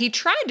read, he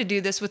tried to do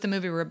this with the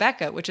movie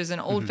Rebecca, which is an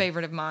old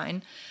favorite of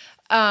mine.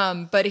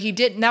 But he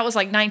didn't. That was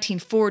like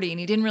 1940, and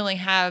he didn't really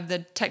have the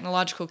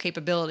technological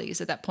capabilities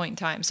at that point in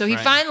time. So he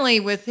finally,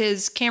 with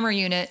his camera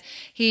unit,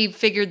 he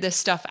figured this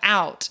stuff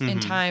out in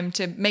time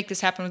to make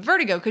this happen with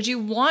Vertigo. Because you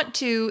want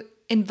to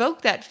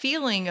invoke that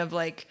feeling of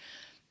like,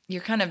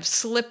 you're kind of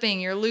slipping,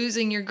 you're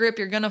losing your grip,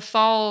 you're going to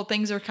fall,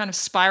 things are kind of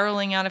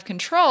spiraling out of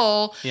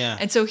control. Yeah.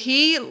 And so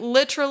he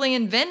literally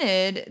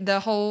invented the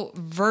whole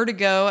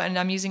vertigo, and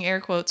I'm using air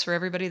quotes for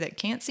everybody that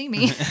can't see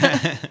me.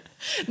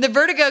 The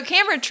vertigo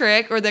camera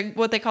trick, or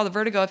what they call the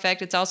vertigo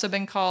effect. It's also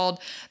been called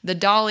the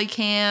dolly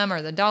cam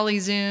or the dolly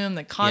zoom,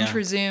 the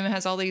contra zoom. It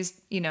has all these,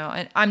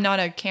 and I'm not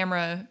a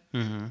camera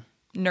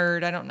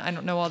nerd. I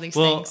don't know all these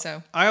things.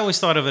 So I always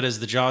thought of it as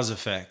the Jaws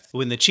effect.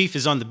 When the chief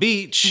is on the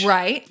beach,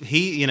 right?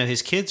 He,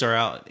 his kids are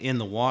out in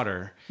the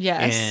water.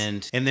 Yes.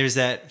 And there's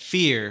that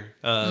fear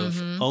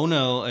of, oh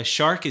no, a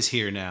shark is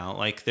here now.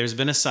 Like there's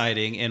been a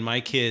sighting and my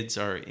kids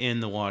are in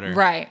the water.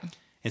 Right.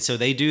 And so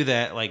they do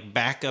that, like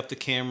back up the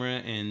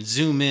camera and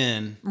zoom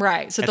in.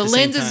 Right. So the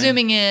lens is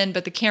zooming in,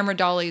 but the camera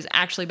dolly is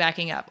actually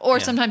backing up. Or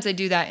sometimes they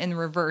do that in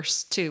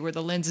reverse too, where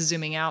the lens is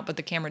zooming out, but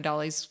the camera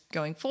dolly's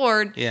going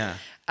forward. Yeah.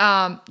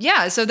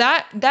 So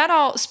that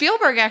all,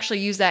 Spielberg actually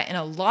used that in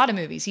a lot of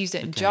movies. He used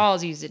it in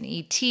Jaws, he used it in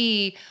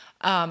E.T.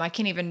 I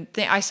can't even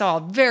think, I saw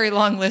a very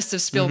long list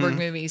of Spielberg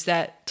movies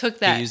that took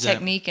that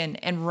technique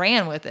and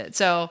ran with it.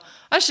 So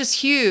that's just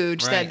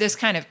huge that this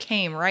kind of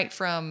came right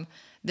from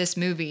this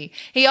movie.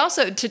 He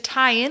also, to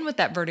tie in with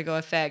that vertigo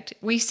effect,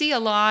 we see a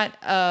lot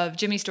of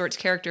Jimmy Stewart's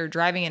character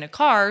driving in a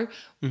car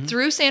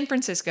through San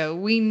Francisco.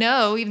 We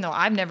know, even though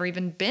I've never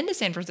even been to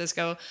San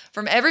Francisco,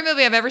 from every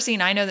movie I've ever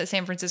seen, I know that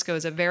San Francisco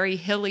is a very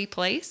hilly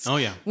place. Oh,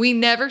 yeah. We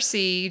never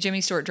see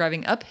Jimmy Stewart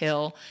driving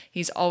uphill.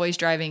 He's always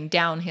driving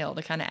downhill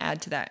to kind of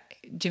add to that.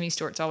 Jimmy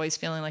Stewart's always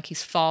feeling like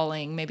he's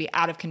falling, maybe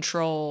out of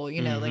control,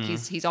 like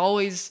he's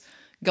always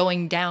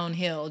going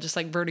downhill, just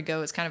like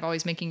Vertigo. It's kind of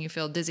always making you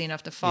feel dizzy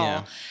enough to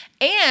fall.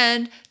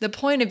 And the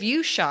point of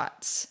view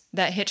shots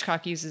that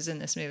Hitchcock uses in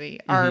this movie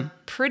are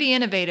pretty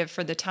innovative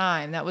for the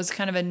time. That was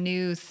kind of a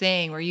new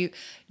thing where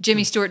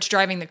Jimmy Stewart's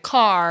driving the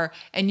car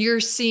and you're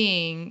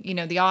seeing,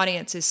 the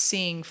audience is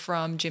seeing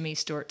from Jimmy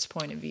Stewart's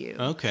point of view.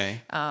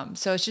 Okay.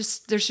 So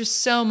there's just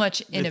so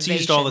much innovation. It's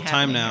used all the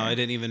time now. Here. I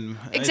didn't even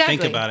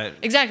think about it.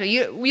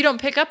 Exactly. We don't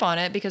pick up on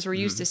it because we're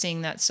used to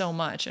seeing that so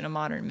much in a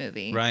modern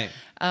movie. Right.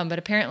 But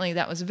apparently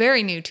that was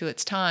very new to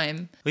its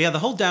time. Well, yeah, the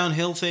whole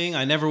downhill thing,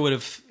 I never would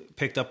have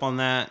picked up on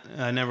that.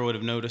 I never would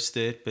have noticed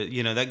it. But,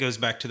 that goes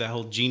back to that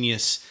whole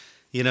genius,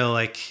 he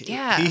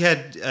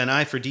had an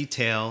eye for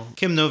detail.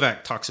 Kim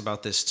Novak talks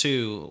about this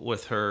too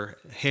with her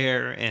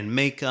hair and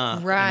makeup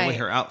and the way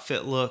her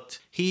outfit looked.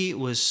 He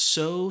was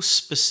so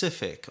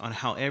specific on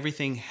how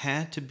everything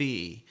had to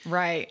be.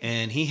 Right.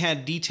 And he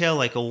had detail,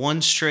 like a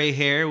one stray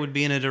hair would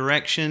be in a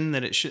direction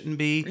that it shouldn't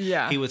be.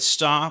 Yeah. He would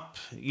stop,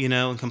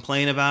 and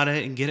complain about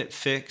it and get it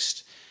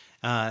fixed.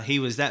 He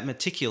was that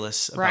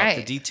meticulous about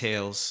the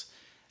details.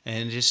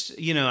 And just,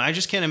 I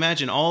just can't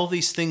imagine all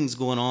these things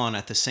going on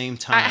at the same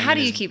time. How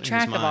do you keep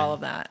track of all of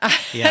that?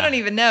 I don't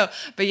even know.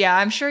 But yeah,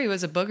 I'm sure he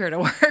was a booger to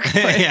work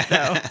with,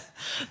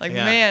 though.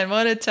 Man,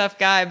 what a tough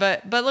guy.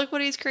 But look what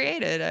he's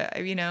created,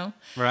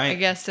 Right. I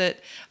guess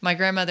that my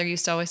grandmother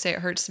used to always say it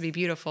hurts to be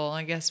beautiful.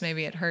 I guess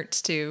maybe it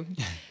hurts to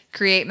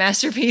create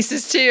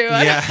masterpieces too.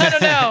 I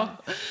don't know.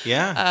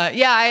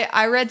 Yeah.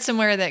 I read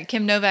somewhere that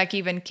Kim Novak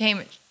even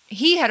came...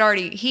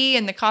 He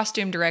and the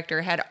costume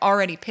director had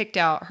already picked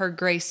out her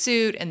gray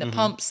suit and the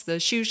pumps,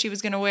 the shoes she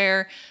was going to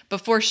wear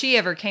before she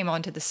ever came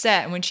onto the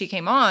set. And when she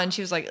came on,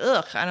 she was like,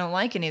 ugh, I don't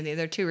like any of these.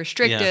 They're too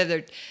restrictive.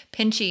 They're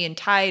pinchy and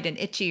tight and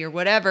itchy or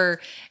whatever.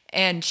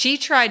 And she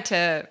tried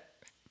to,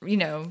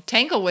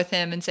 tangle with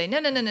him and say,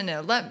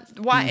 no.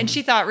 Why? And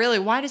she thought, really,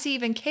 why does he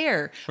even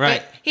care?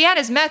 Right. But he had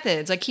his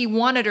methods. Like he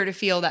wanted her to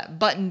feel that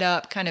buttoned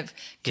up, kind of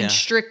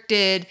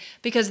constricted,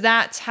 because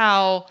that's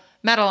how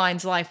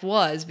Madeline's life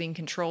was, being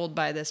controlled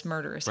by this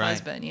murderous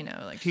husband,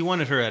 He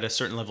wanted her at a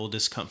certain level of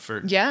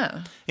discomfort.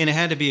 Yeah. And it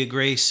had to be a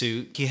gray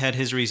suit. He had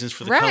his reasons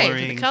for the coloring.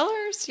 Right, for the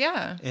colors,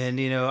 yeah. And,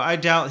 I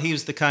doubt he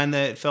was the kind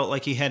that felt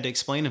like he had to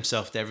explain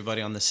himself to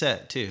everybody on the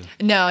set, too.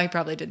 No, he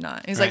probably did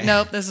not. He's like,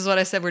 nope, this is what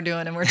I said we're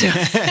doing, and we're doing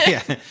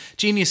it.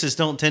 Geniuses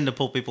don't tend to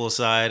pull people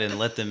aside and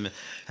let them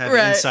have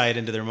insight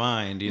into their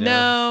mind,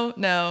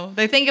 No.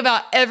 They think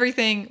about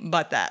everything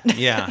but that.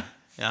 Yeah,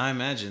 I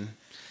imagine.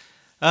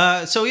 We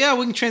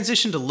can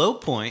transition to low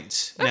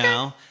points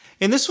now.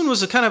 And this one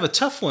was a kind of a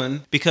tough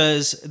one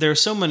because there are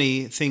so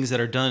many things that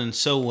are done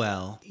so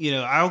well.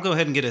 I'll go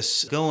ahead and get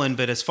us going,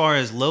 but as far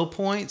as low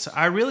points,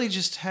 I really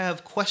just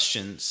have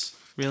questions.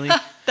 Really?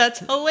 That's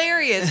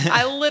hilarious.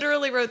 I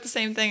literally wrote the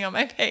same thing on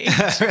my page.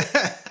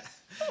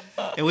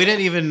 And we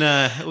didn't even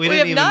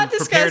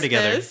prepare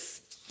together. This.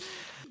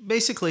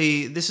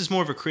 Basically, this is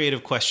more of a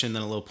creative question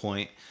than a low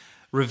point.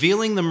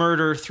 Revealing the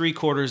murder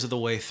 3/4 of the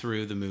way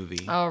through the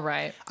movie. Oh,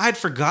 right. I'd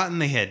forgotten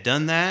they had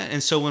done that.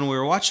 And so when we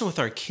were watching with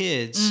our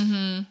kids,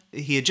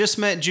 he had just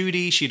met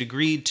Judy. She'd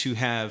agreed to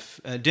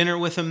have dinner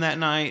with him that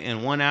night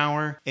in 1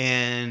 hour.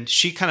 And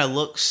she kind of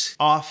looks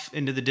off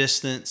into the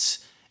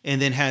distance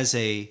and then has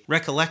a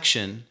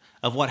recollection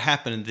of what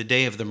happened the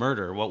day of the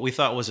murder, what we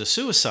thought was a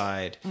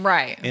suicide.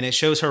 Right. And it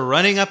shows her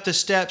running up the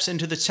steps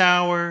into the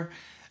tower.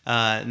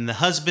 And the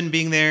husband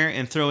being there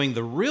and throwing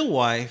the real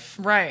wife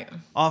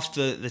off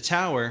the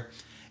tower.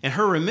 and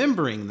her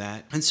remembering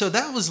that. And so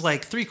that was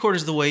like 3/4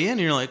 of the way in, and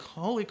you're like,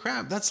 holy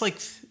crap, that's like...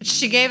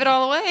 She gave it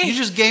all away. You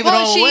just gave it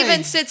all away. Well, she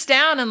even sits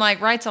down and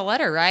like writes a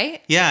letter, right?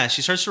 Yeah,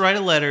 she starts to write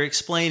a letter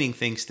explaining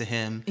things to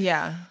him.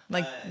 Yeah,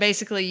 like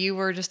basically you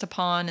were just a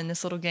pawn in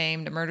this little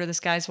game to murder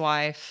this guy's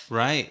wife.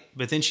 Right,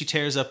 but then she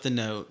tears up the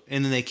note,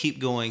 and then they keep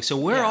going. So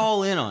we're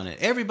all in on it.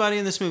 Everybody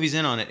in this movie's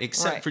in on it,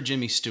 except for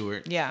Jimmy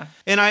Stewart. Yeah.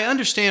 And I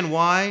understand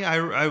why.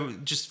 I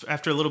just,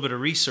 after a little bit of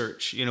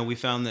research, we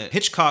found that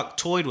Hitchcock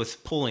toyed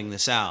with pulling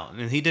this out.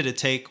 And he did a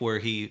take where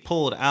he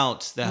pulled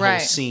out that whole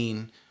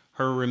scene,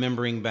 her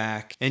remembering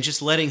back, and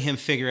just letting him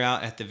figure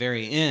out at the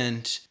very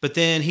end. But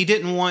then he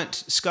didn't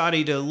want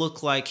Scotty to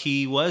look like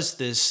he was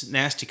this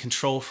nasty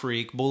control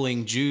freak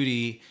bullying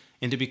Judy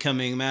into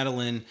becoming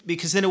Madeline,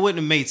 because then it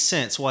wouldn't have made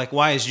sense. Like,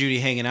 why is Judy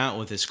hanging out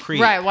with this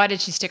creep? Right, why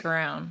did she stick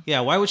around? Yeah,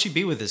 why would she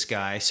be with this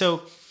guy?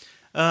 So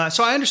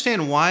I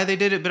understand why they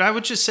did it, but I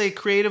would just say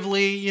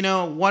creatively,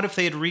 what if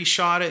they had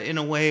reshot it in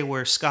a way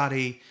where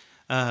Scotty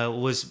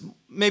was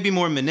maybe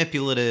more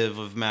manipulative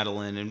of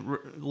Madeline and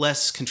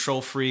less control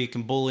freak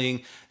and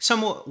bullying,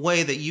 some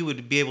way that you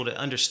would be able to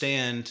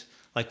understand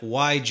like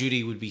why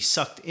Judy would be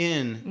sucked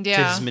in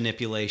to his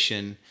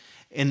manipulation,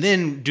 and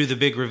then do the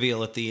big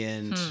reveal at the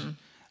end.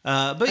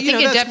 But I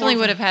think it definitely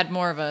would have had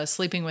more of a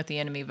sleeping with the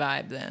enemy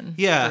vibe then.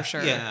 Yeah, for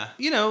sure.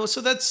 Yeah,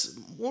 so that's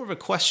more of a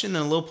question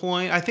than a low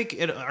point. I think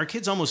our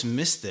kids almost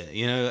missed it.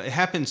 It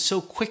happened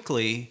so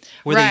quickly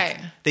where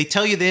they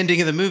tell you the ending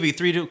of the movie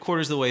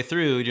 3/4 of the way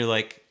through, and you're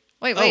like,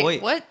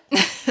 wait, what?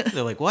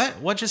 They're like, what?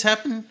 What just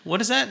happened?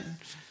 What is that?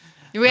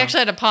 We actually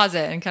had to pause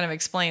it and kind of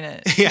explain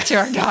it to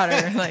our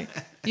daughter. Like,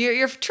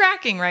 you're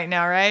tracking right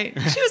now, right?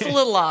 She was a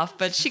little off,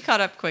 but she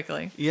caught up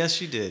quickly. Yes,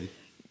 she did.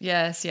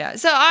 Yes, yeah.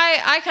 So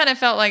I kind of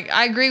felt like,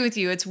 I agree with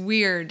you. It's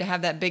weird to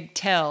have that big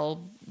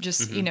tell,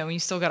 just, when you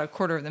still got a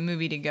quarter of the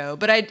movie to go.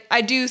 But I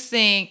do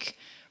think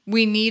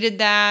we needed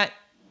that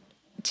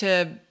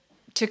to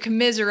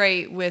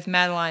commiserate with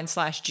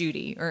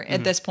Madeline/Judy, or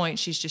at this point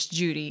she's just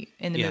Judy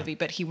in the movie,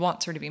 but he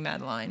wants her to be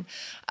Madeline.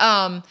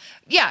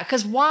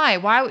 Because why?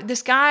 Why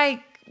this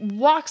guy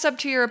walks up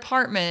to your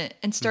apartment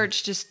and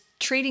starts just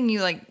treating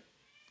you like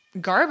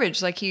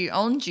garbage, like he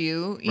owned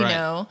you, you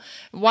know?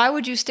 Why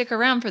would you stick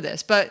around for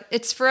this? But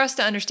it's for us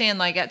to understand,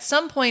 like, at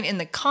some point in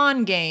the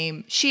con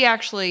game, she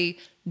actually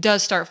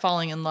does start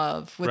falling in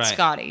love with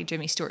Scotty,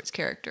 Jimmy Stewart's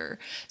character.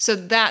 So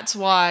that's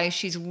why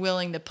she's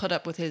willing to put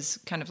up with his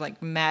kind of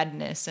like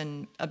madness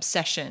and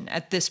obsession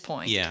at this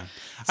point. Yeah.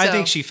 So I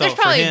think she felt for him.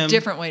 There's probably a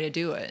different way to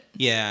do it.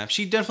 Yeah.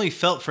 She definitely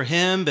felt for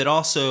him, but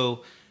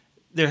also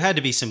there had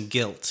to be some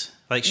guilt.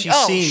 Like she's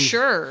seen...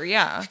 sure,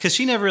 yeah. Because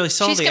she never really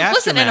saw the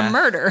aftermath. She's complicit in a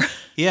murder.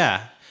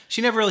 Yeah.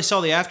 She never really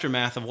saw the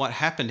aftermath of what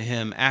happened to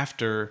him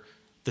after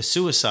the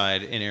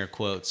suicide, in air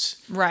quotes.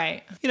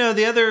 Right.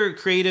 The other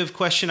creative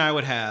question I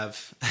would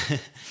have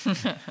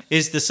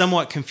is the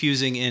somewhat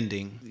confusing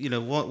ending.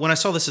 When I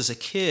saw this as a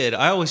kid,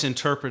 I always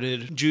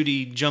interpreted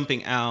Judy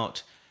jumping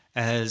out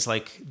as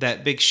like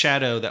that big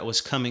shadow that was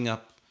coming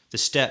up the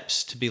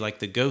steps to be like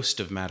the ghost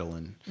of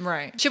Madeline.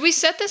 Right. Should we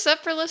set this up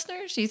for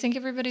listeners? Do you think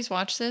everybody's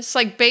watched this?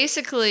 Like,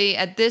 basically,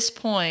 at this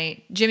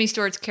point, Jimmy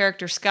Stewart's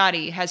character,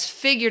 Scotty, has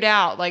figured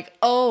out, like,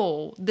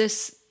 oh,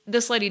 this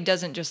lady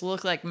doesn't just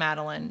look like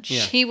Madeline. Yeah.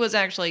 She was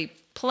actually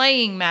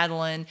playing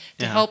Madeline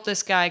to help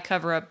this guy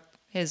cover up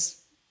his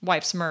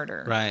wife's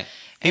murder. Right.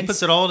 He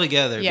puts it all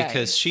together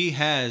because she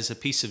has a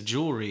piece of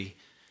jewelry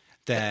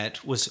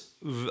that was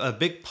a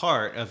big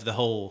part of the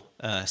whole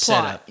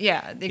setup.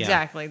 Yeah,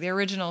 exactly. The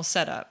original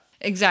setup.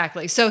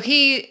 Exactly. So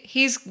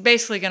he's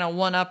basically going to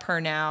one-up her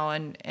now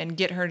and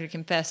get her to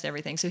confess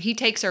everything. So he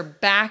takes her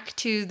back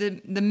to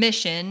the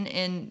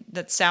mission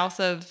that's south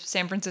of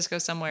San Francisco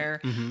somewhere,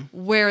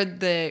 where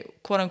the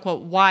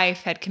quote-unquote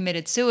wife had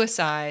committed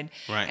suicide,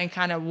 and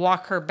kind of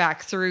walk her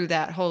back through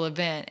that whole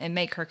event and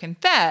make her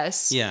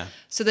confess. Yeah.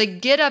 So they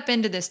get up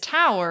into this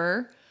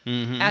tower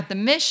at the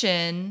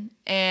mission,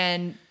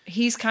 and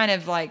he's kind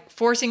of like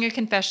forcing a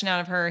confession out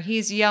of her.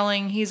 He's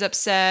yelling. He's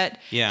upset.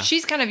 Yeah.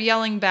 She's kind of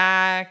yelling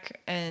back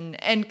and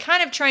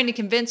kind of trying to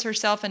convince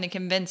herself and to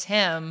convince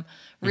him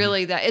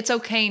really that it's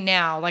okay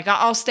now. Like,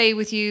 I'll stay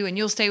with you and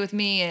you'll stay with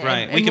me.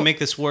 And we can make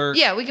this work.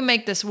 Yeah, we can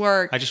make this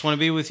work. I just want to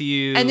be with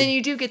you. And then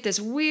you do get this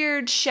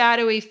weird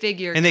shadowy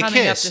figure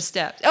coming up the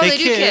steps. Oh, they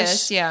do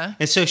kiss. Yeah.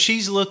 And so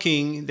she's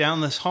looking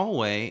down this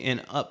hallway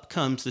and up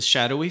comes the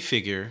shadowy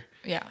figure.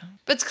 Yeah.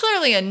 But it's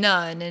clearly a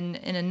nun in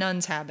a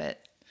nun's habit.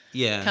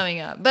 Yeah, coming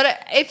up.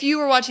 But if you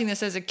were watching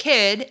this as a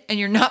kid and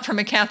you're not from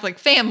a Catholic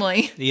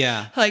family,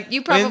 like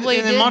you probably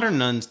and modern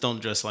nuns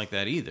don't dress like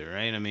that either,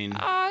 right? I mean,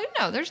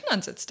 no, there's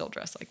nuns that still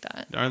dress like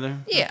that. Are there?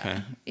 Yeah,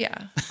 okay.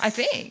 Yeah. I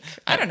think.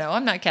 I don't know.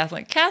 I'm not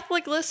Catholic.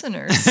 Catholic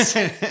listeners,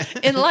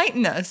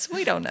 enlighten us.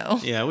 We don't know.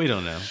 Yeah, we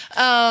don't know.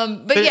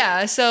 But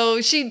yeah, so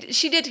she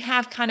did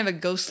have kind of a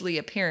ghostly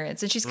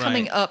appearance, and she's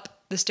coming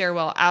up the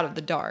stairwell out of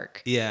the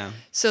dark. Yeah.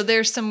 So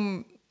there's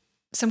some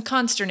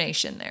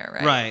consternation there,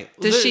 right? Right.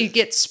 Does she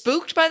get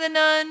spooked by the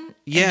nun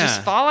and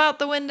just fall out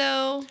the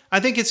window?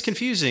 I think it's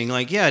confusing.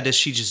 Like, does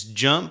she just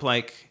jump?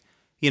 Like,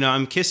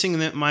 I'm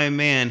kissing my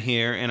man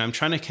here, and I'm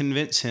trying to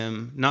convince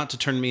him not to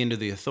turn me into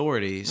the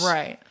authorities.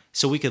 Right.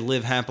 So we could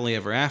live happily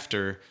ever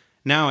after.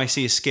 Now I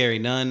see a scary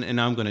nun, and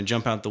now I'm going to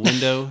jump out the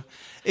window.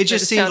 It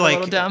just seemed like... a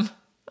little dumb.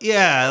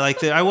 Yeah,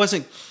 like I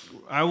wasn't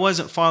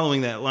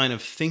following that line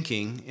of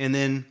thinking. And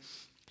then,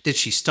 did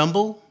she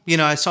stumble?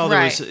 I saw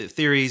there was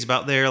theories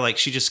about like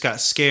she just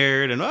got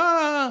scared and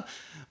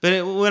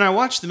But when I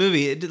watched the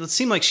movie, it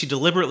seemed like she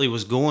deliberately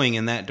was going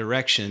in that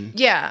direction.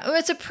 Yeah,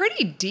 it's a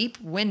pretty deep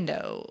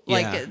window.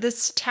 Like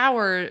this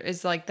tower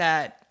is like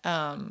that.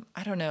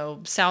 I don't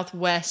know,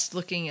 southwest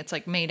looking. It's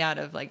like made out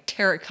of like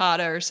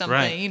terracotta or something.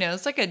 Right.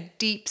 It's like a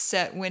deep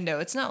set window.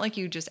 It's not like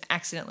you just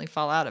accidentally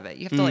fall out of it.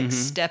 You have to like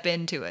step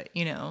into it.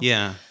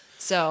 Yeah.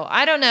 So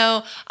I don't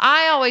know.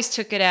 I always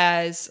took it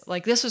as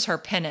like this was her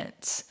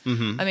penance.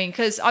 Mm-hmm. I mean,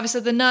 because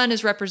obviously the nun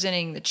is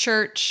representing the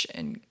church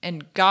and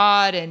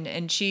God,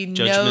 and she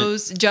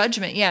knows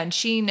judgment. Yeah, and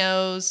she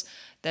knows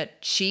that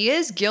she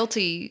is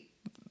guilty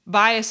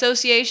by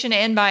association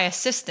and by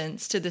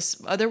assistance to this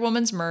other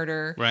woman's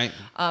murder. Right.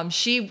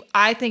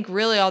 I think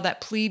really all that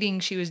pleading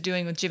she was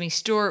doing with Jimmy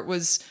Stewart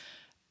was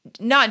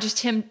not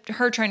just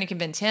her trying to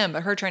convince him,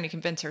 but her trying to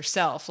convince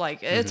herself.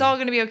 Like, it's all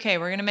going to be okay.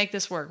 We're going to make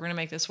this work. We're going to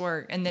make this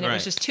work. And then it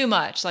was just too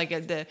much. Like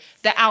the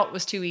out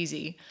was too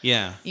easy.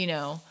 Yeah.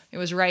 It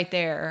was right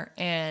there.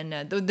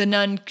 And the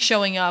nun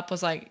showing up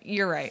was like,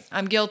 you're right.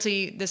 I'm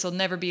guilty. This will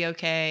never be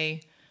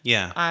okay.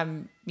 Yeah.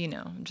 I'm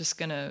just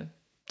going to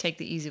take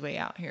the easy way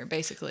out here,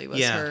 basically,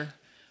 was her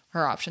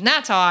option.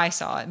 That's how I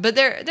saw it. But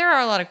there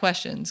are a lot of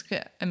questions.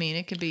 I mean,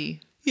 it could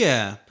be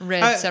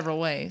read several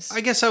ways.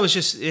 I guess I was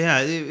just,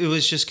 it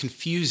was just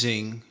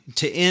confusing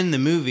to end the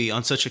movie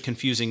on such a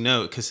confusing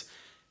note because,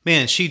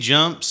 man, she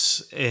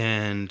jumps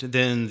and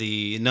then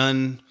the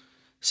nun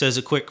says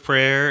a quick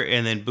prayer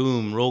and then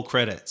boom, roll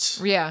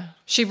credits. Yeah.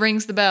 She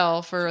rings the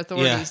bell for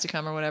authorities to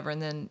come or whatever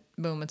and then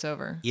boom, it's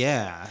over.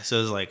 Yeah. So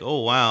it was like,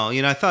 oh, wow.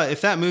 I thought if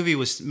that movie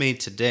was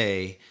made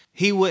today,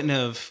 he wouldn't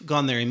have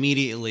gone there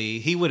immediately.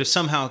 He would have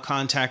somehow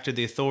contacted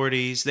the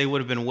authorities. They would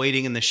have been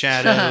waiting in the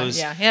shadows.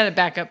 Yeah, he had a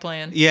backup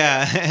plan.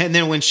 Yeah, and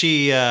then when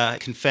she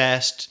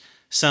confessed,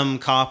 some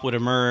cop would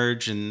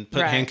emerge and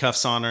put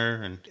handcuffs on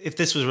her. And if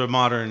this was a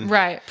modern...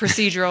 Right,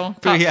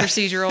 procedural.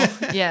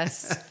 Procedural,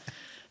 yes.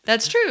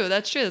 That's true.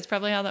 That's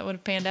probably how that would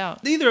have panned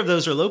out. Neither of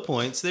those are low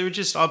points. They were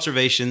just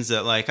observations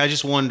that, like, I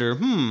just wonder,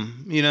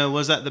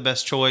 was that the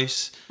best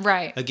choice?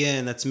 Right.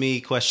 Again, that's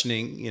me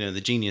questioning,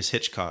 the genius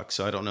Hitchcock.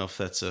 So I don't know if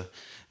that's a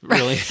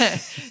really...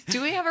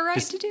 Do we have a right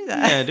to do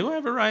that? Yeah, do I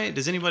have a right?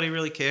 Does anybody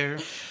really care?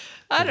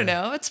 I don't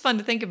know. It's fun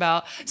to think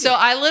about. So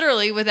I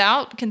literally,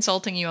 without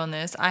consulting you on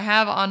this, I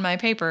have on my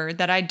paper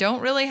that I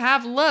don't really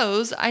have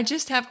lows. I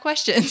just have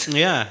questions.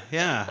 Yeah.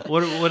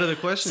 What are the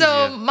questions?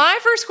 So my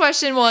first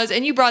question was,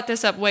 and you brought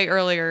this up way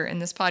earlier in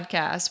this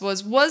podcast,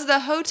 was the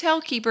hotel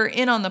keeper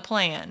in on the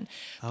plan?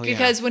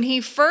 Because when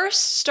he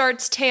first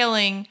starts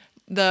tailing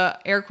the,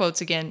 air quotes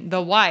again,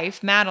 the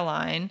wife,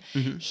 Madeline,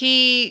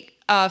 he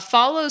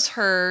follows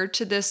her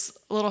to this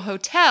little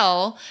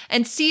hotel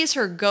and sees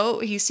her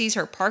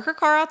park her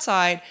car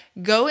outside,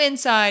 go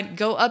inside,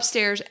 go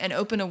upstairs and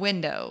open a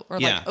window or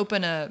like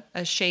open a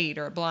shade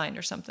or a blind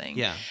or something.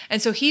 Yeah.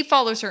 And so he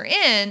follows her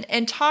in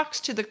and talks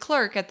to the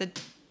clerk at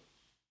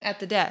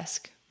the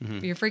desk.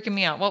 Mm-hmm. You're freaking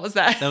me out. What was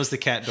that? That was the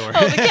cat door.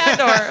 Oh, the cat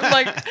door. I'm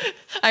like,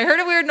 I heard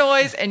a weird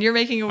noise and you're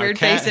making a weird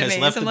face at me.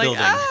 Left so I'm the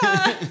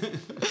like, building.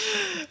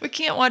 We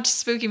can't watch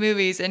spooky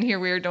movies and hear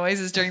weird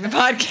noises during the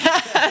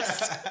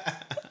podcast.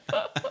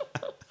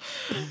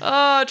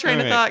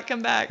 Train of thought,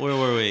 come back. Where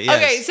were we?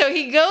 Yes. Okay, so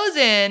he goes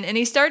in and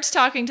he starts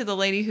talking to the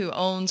lady who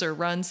owns or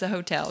runs the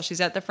hotel.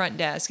 She's at the front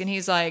desk and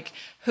he's like,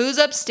 who's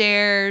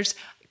upstairs?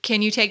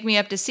 Can you take me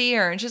up to see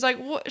her? And she's like,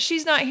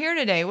 she's not here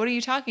today. What are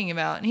you talking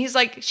about? And he's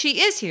like,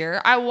 she is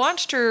here. I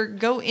watched her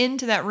go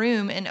into that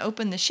room and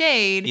open the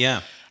shade.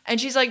 Yeah.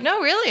 And she's like, no,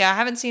 really, I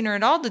haven't seen her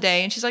at all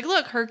today. And she's like,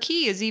 look, her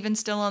key is even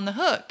still on the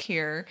hook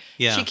here.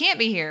 Yeah. She can't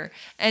be here.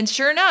 And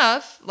sure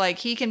enough, like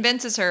he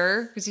convinces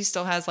her, because he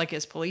still has like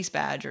his police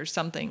badge or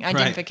something,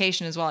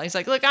 identification as well. He's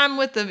like, look, I'm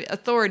with the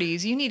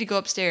authorities. You need to go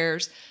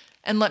upstairs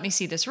and let me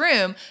see this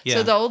room. Yeah.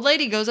 So the old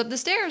lady goes up the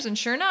stairs and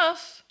sure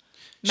enough,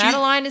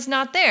 Madeline is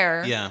not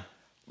there. Yeah.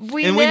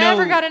 We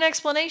never got an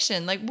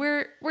explanation. Like,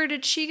 where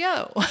did she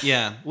go?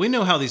 Yeah. We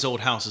know how these old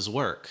houses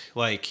work.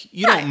 Like,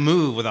 you don't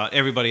move without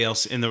everybody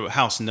else in the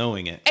house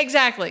knowing it.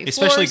 Exactly.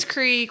 Especially floors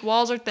creak,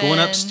 walls are thin. Going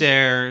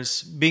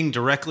upstairs, being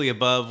directly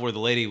above where the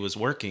lady was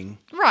working.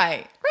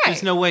 Right.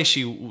 There's no way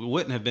she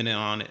wouldn't have been in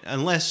on it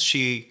unless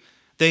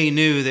they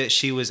knew that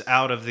she was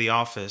out of the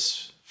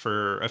office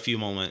for a few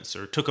moments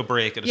or took a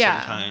break at a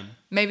certain time.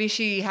 Maybe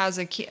she has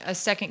a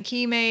second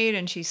key made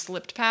and she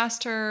slipped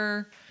past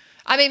her.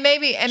 I mean,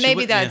 maybe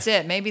that's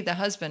it. Maybe the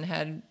husband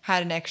had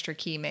an extra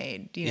key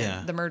made,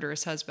 the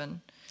murderous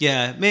husband.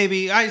 Yeah,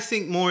 maybe. I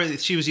think more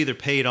that she was either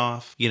paid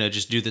off,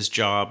 just do this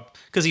job.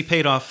 Because he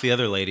paid off the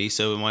other lady,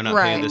 so why not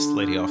pay this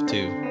lady off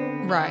too?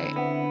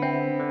 Right.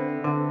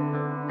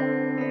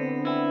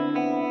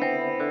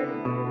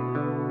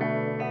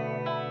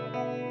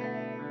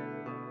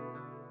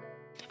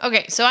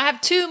 Okay, so I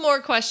have 2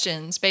 more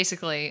questions,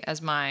 basically,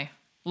 as my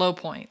low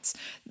points.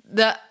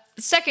 The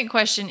second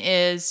question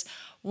is,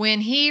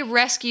 when he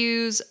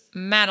rescues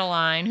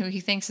Madeline, who he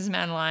thinks is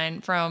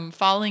Madeline, from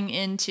falling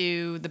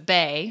into the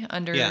bay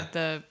under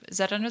is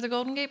that under the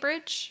Golden Gate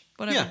Bridge?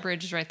 Whatever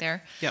bridge is right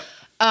there. Yep.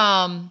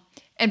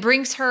 And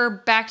brings her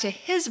back to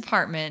his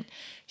apartment.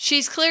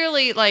 She's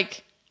clearly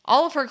like,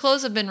 all of her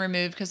clothes have been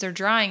removed because they're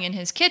drying in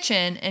his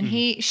kitchen, and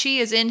she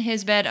is in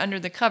his bed under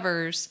the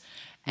covers,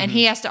 and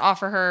he has to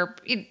offer her,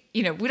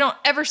 we don't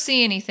ever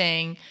see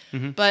anything,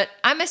 but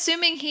I'm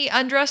assuming he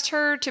undressed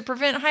her to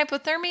prevent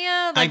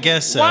hypothermia. I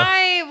guess so.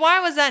 Why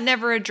was that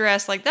never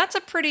addressed? Like, that's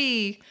a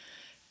pretty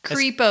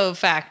creepo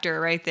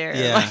factor right there.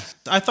 Yeah. Like,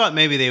 I thought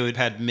maybe they would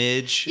have had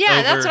Midge.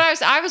 Yeah, that's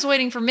what I was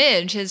waiting for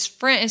Midge, his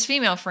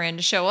female friend,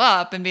 to show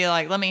up and be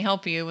like, let me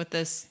help you with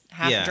this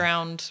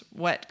half-drowned,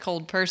 wet,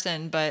 cold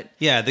person, but...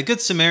 Yeah, the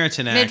Good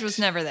Samaritan act. Midge was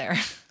never there.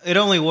 It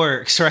only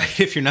works, right,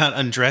 if you're not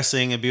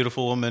undressing a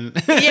beautiful woman.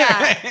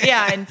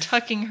 and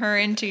tucking her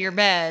into your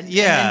bed.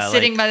 Yeah. And then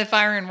sitting by the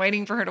fire and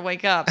waiting for her to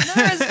wake up.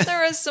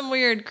 There was some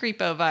weird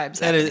creepo vibes.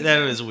 That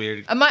is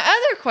weird. My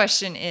other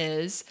question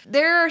is,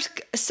 there are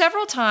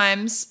several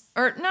times,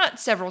 or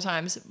not several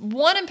times,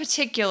 one in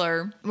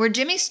particular, where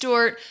Jimmy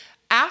Stewart...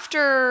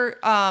 After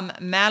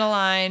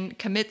Madeline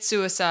commits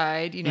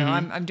suicide,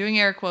 I'm doing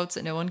air quotes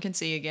that no one can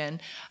see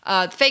again.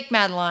 Fake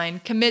Madeline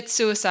commits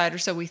suicide, or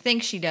so we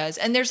think she does.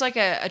 And there's like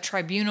a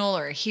tribunal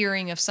or a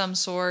hearing of some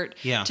sort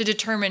to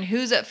determine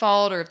who's at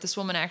fault or if this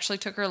woman actually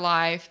took her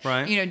life.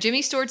 Right.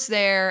 Jimmy Stewart's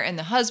there and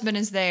the husband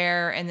is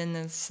there. And then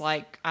this,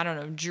 like, I don't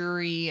know,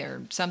 jury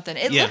or something.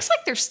 It looks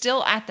like they're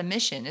still at the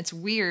mission. It's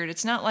weird.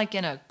 It's not like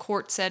in a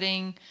court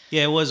setting.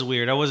 Yeah, it was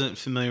weird. I wasn't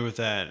familiar with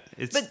that.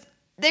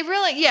 They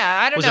really,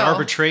 I don't know. Was it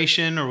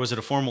arbitration or was it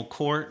a formal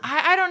court?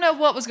 I don't know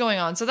what was going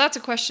on. So that's a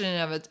question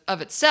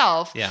of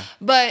itself. Yeah.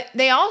 But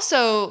they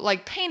also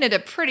like painted a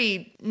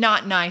pretty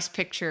not nice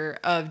picture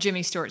of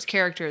Jimmy Stewart's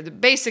character.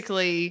 That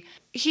basically,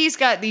 he's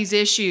got these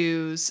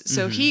issues,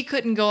 so he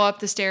couldn't go up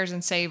the stairs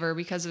and save her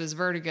because of his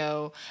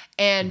vertigo.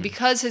 And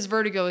because his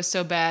vertigo is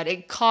so bad,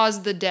 it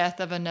caused the death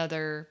of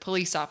another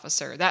police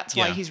officer. That's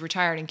why he's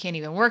retired and can't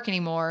even work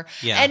anymore.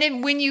 Yeah. And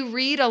then when you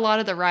read a lot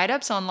of the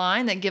write-ups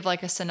online that give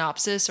like a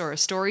synopsis or a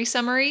story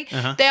summary,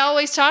 they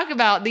always talk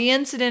about the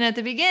incident at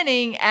the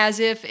beginning as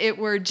if it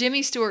were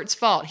Jimmy Stewart's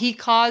fault.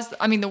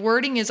 The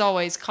wording is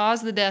always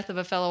caused the death of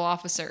a fellow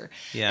officer.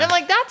 Yeah. And I'm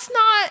like, that's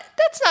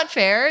not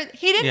fair.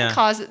 He didn't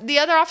cause it. The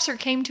other officer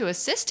came to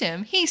assist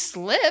him. He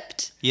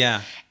slipped.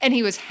 Yeah. And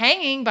he was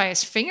hanging by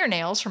his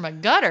fingernails from a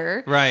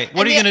gutter. Right.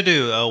 What are you going to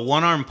do? A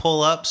one-arm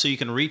pull-up so you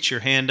can reach your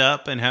hand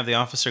up and have the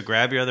officer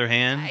grab your other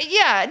hand?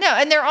 Yeah. No.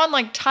 And they're on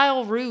like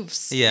tile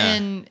roofs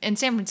in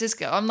San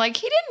Francisco. I'm like,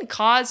 he didn't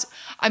cause...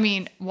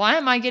 why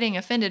am I getting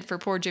offended for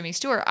poor Jimmy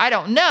Stewart? I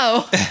don't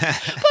know. But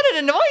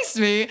it annoys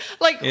me.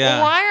 Like,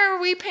 why are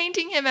we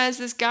painting him as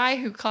this guy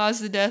who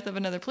caused the death of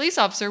another police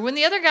officer when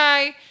the other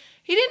guy...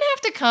 He didn't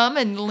have to come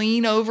and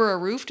lean over a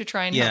roof to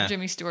try and help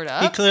Jimmy Stewart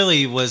up. He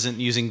clearly wasn't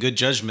using good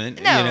judgment,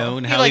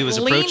 and how he was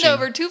approaching. Leaned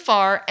over too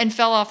far and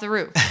fell off the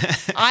roof.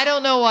 I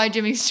don't know why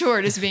Jimmy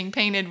Stewart is being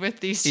painted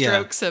with these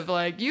strokes of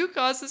like, you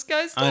caused this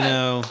guy's death. I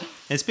know.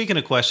 And speaking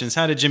of questions,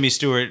 how did Jimmy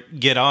Stewart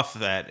get off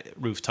that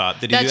rooftop?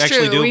 Did he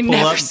actually do a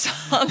pull-up? That's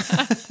true. We never saw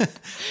that.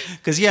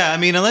 Because,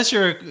 unless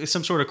you're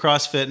some sort of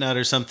CrossFit nut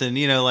or something,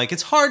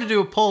 it's hard to do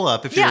a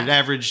pull-up if you're an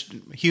average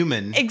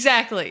human.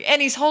 Exactly.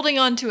 And he's holding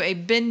on to a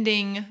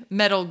bending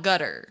metal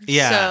gutter.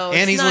 Yeah. So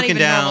and he's looking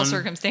down,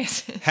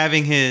 circumstances.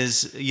 having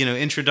his,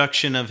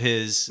 introduction of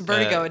his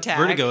vertigo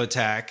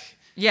attack.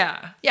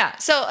 Yeah. Yeah.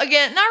 So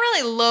again, not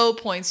really low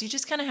points. You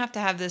just kind of have to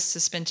have this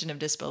suspension of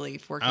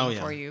disbelief working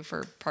for you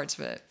for parts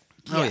of it.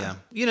 Oh,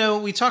 yeah.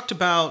 We talked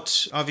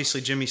about, obviously,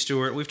 Jimmy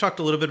Stewart. We've talked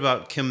a little bit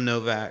about Kim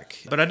Novak.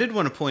 But I did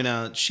want to point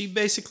out, she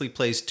basically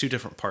plays 2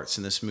 different parts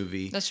in this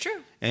movie. That's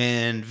true.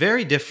 And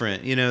very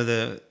different.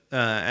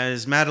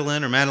 As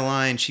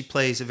Madeline, she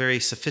plays a very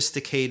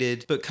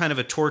sophisticated, but kind of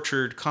a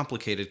tortured,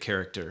 complicated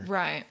character.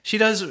 Right. She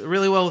does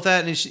really well with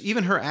that. And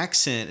even her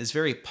accent is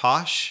very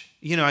posh.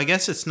 I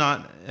guess it's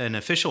not an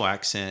official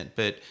accent,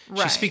 but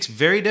she speaks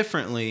very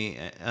differently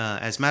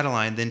as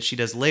Madeline than she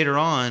does later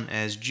on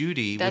as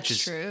Judy, which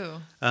is true.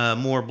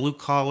 More blue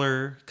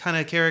collar kind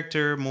of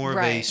character, more of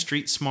a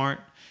street smart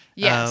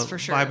for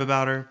sure. vibe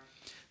about her.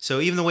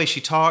 So even the way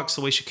she talks,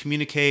 the way she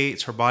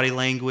communicates, her body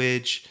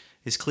language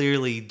is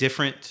clearly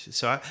different.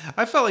 So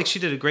I felt like she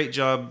did a great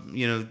job,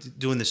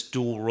 doing this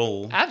dual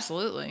role.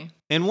 Absolutely.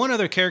 And one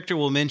other character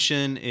we'll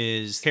mention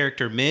is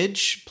character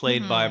Midge,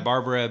 played by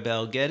Barbara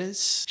Bel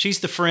Geddes.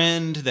 She's the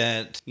friend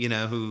that,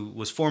 who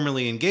was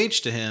formerly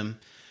engaged to him.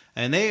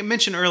 And they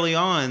mentioned early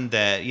on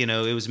that,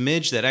 it was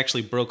Midge that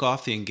actually broke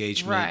off the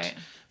engagement. Right.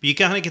 But you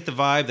kind of get the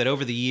vibe that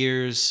over the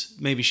years,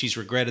 maybe she's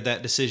regretted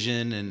that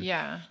decision.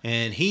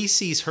 And he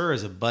sees her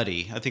as a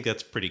buddy. I think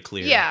that's pretty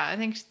clear. Yeah, I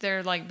think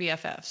they're like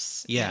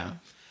BFFs. Yeah.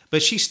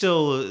 But she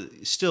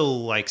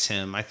still likes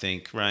him, I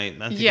think, right?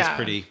 I think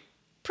it's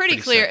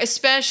pretty clear, sad.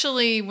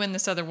 Especially when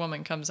this other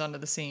woman comes onto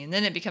the scene.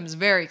 Then it becomes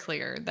very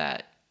clear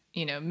that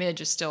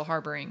Midge is still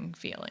harboring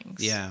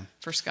feelings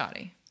for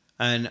Scotty.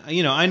 And,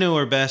 I know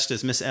her best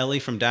as Miss Ellie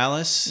from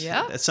Dallas.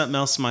 Yeah. That's something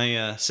else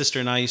my sister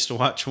and I used to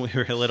watch when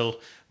we were little.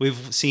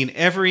 We've seen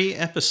every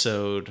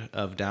episode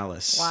of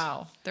Dallas.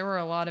 Wow. There were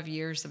a lot of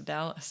years of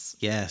Dallas.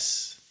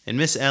 Yes. And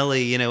Miss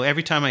Ellie,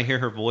 every time I hear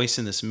her voice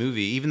in this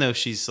movie, even though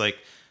she's like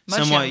Much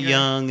somewhat younger.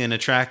 young and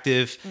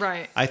attractive,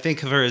 Right. I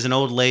think of her as an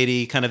old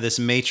lady, kind of this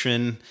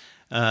matronly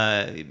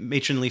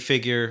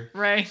figure.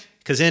 Right.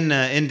 Because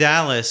in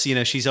Dallas,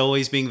 she's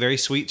always being very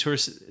sweet to her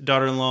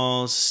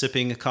daughter-in-laws,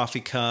 sipping a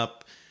coffee cup.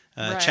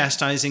 Right.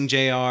 Chastising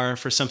JR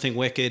for something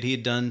wicked he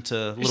had done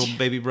to little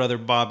baby brother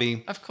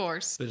Bobby. Of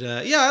course. But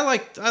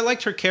I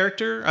liked her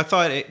character. I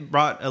thought it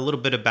brought a little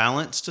bit of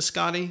balance to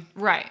Scotty.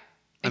 Right.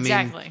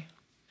 Exactly.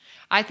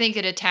 I think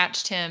it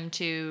attached him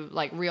to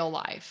like real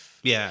life.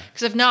 Yeah.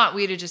 Because if not,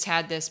 we'd have just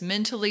had this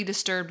mentally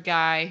disturbed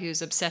guy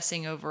who's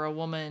obsessing over a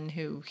woman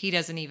who he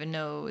doesn't even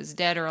know is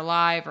dead or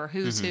alive or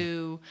who's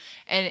who,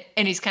 and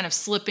he's kind of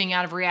slipping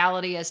out of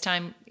reality as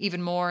time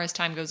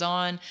goes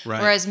on.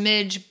 Right. Whereas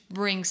Midge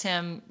brings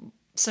him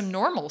some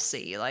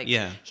normalcy. Like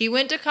he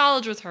went to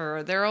college with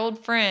her, they're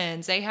old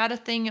friends, they had a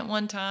thing at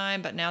one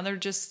time, but now they're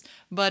just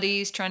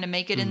buddies trying to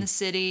make it in the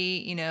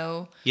city.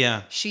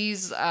 Yeah.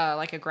 She's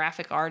like a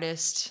graphic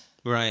artist.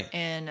 Right.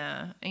 And,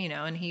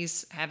 and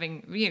he's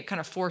having, kind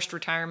of forced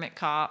retirement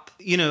cop.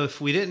 If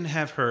we didn't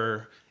have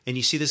her and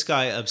you see this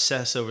guy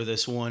obsess over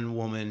this one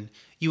woman,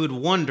 you would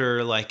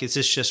wonder, like, is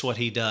this just what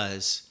he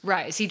does?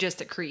 Right. Is he just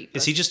a creep?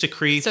 Is he just a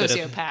creep?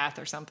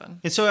 Sociopath or something?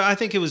 And so I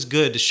think it was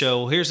good to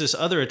show, here's this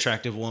other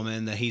attractive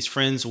woman that he's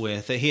friends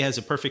with, that he has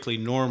a perfectly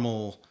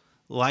normal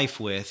life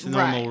with,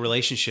 normal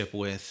relationship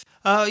with.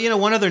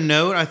 One other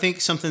note, I think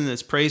something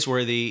that's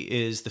praiseworthy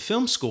is the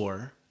film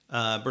score.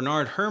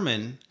 Bernard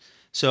Herrmann.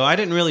 So I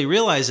didn't really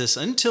realize this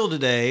until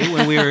today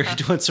when we were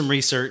doing some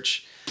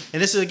research.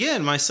 And this is,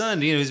 again, my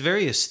son, he's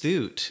very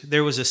astute.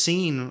 There was a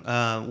scene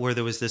where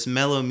there was this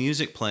mellow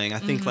music playing, I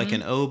think like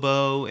an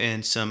oboe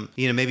and some,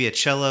 maybe a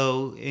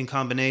cello in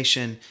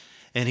combination.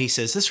 And he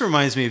says, this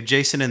reminds me of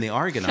Jason and the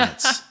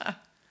Argonauts.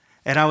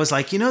 And I was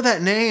like,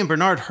 that name,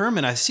 Bernard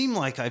Herrmann, I seem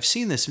like I've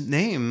seen this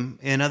name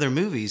in other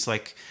movies.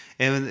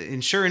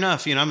 And sure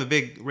enough, I'm a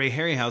big Ray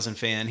Harryhausen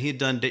fan. He had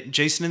done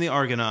Jason and the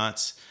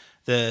Argonauts,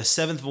 The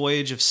Seventh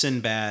Voyage of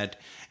Sinbad.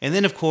 And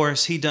then, of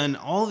course, he'd done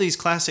all these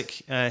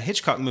classic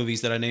Hitchcock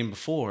movies that I named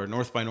before.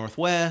 North by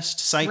Northwest,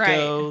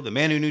 Psycho, The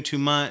Man Who Knew Too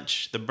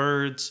Much, The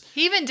Birds.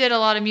 He even did a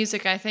lot of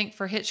music, I think,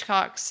 for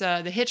Hitchcock's,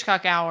 the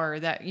Hitchcock Hour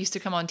that used to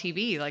come on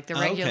TV, like the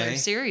regular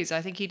series.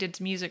 I think he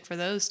did music for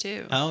those,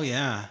 too. Oh,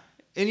 yeah.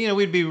 And,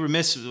 we'd be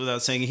remiss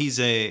without saying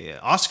he's a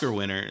Oscar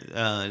winner.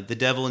 The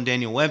Devil and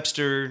Daniel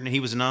Webster. He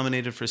was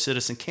nominated for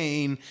Citizen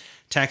Kane,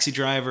 Taxi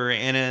Driver,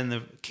 Anna and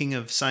the King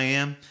of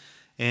Siam,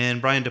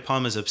 and Brian De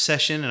Palma's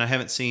Obsession. And I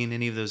haven't seen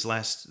any of those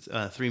last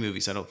three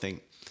movies, I don't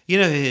think.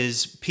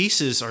 His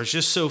pieces are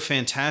just so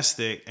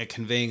fantastic at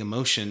conveying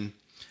emotion.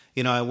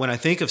 When I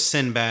think of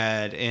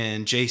Sinbad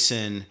and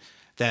Jason,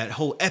 that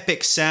whole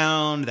epic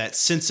sound, that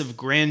sense of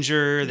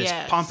grandeur, this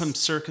pomp and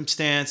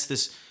circumstance,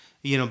 this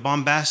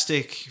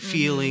bombastic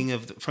feeling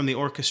from the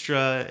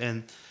orchestra,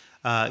 and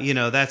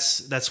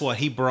that's what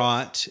he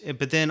brought.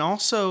 But then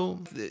also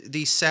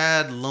these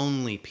sad,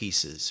 lonely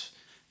pieces,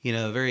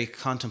 very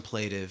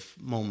contemplative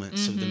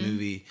moments of the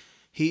movie.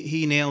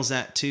 He nails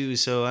that too.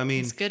 So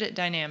he's good at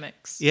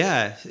dynamics.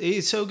 Yeah,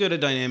 he's so good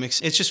at dynamics.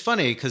 It's just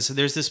funny because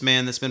there's this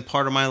man that's been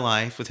part of my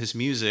life with his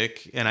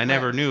music, and I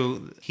never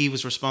knew he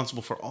was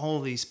responsible for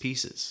all these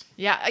pieces.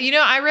 Yeah,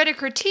 I read a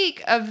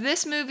critique of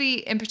this movie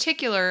in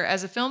particular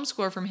as a film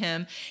score from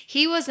him.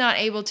 He was not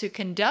able to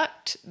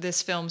conduct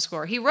this film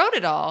score. He wrote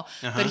it all,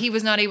 but he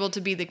was not able to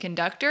be the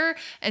conductor.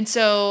 And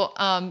so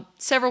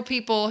several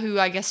people who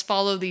I guess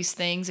follow these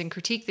things and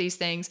critique these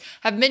things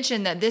have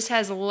mentioned that this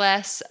has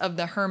less of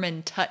the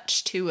Herrmann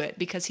touch to it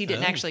because he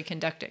didn't actually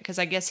conduct it. Because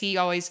I guess he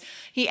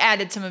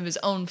added some of his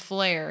own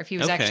flair if he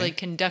was actually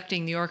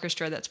conducting the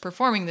orchestra that's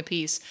performing the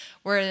piece.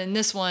 Where in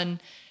this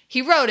one,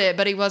 he wrote it,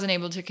 but he wasn't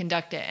able to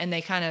conduct it. And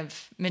they kind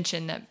of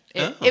mentioned that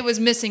it was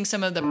missing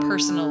some of the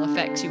personal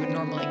effects you would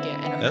normally get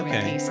in a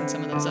Herrmann piece in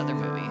some of those other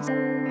movies.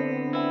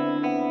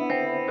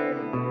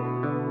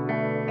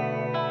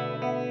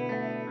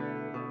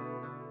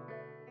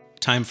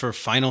 Time for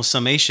final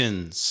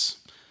summations.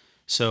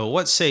 So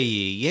what say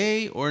ye,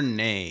 yay or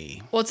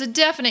nay? Well, it's a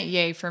definite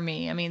yay for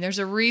me. There's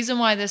a reason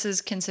why this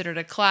is considered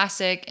a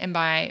classic, and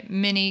by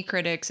many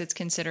critics, it's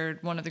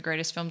considered one of the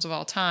greatest films of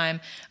all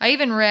time. I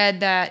even read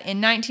that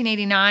in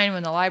 1989,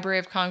 when the Library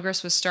of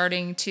Congress was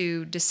starting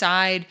to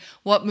decide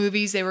what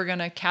movies they were going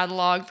to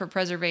catalog for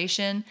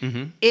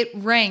preservation, it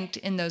ranked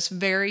in those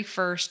very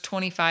first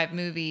 25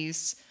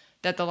 movies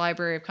that the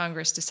Library of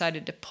Congress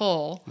decided to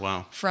pull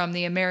from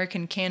the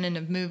American canon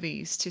of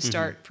movies to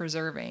start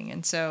preserving.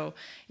 And so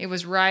it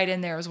was right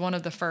in there. It was one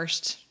of the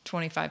first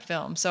 25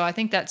 films. So I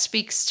think that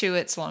speaks to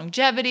its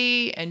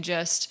longevity and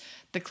just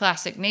the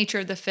classic nature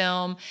of the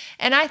film.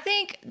 And I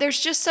think there's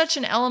just such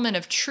an element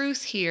of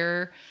truth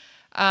here.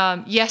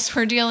 Yes,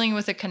 we're dealing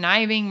with a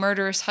conniving,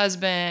 murderous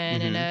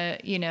husband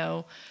and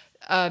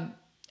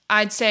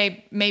I'd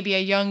say maybe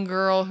a young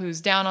girl who's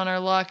down on her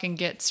luck and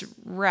gets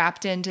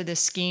wrapped into this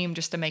scheme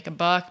just to make a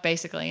buck,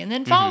 basically, and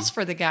then falls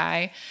for the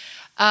guy.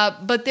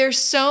 But there's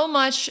so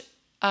much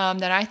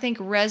that I think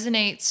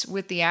resonates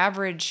with the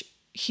average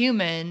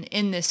human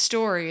in this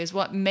story is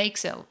what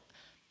makes it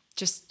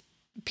just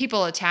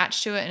people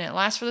attached to it and it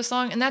lasts for this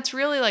long. And that's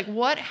really like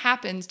what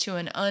happens to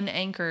an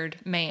unanchored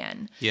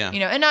man. Yeah.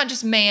 And not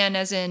just man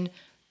as in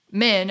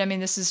men. I mean,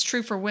 this is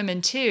true for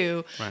women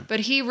too. Right.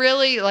 But he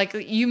really, like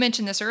you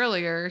mentioned this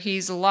earlier,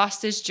 he's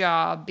lost his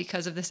job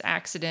because of this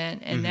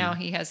accident. And now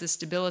he has this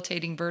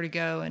debilitating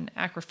vertigo and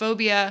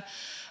acrophobia.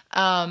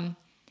 And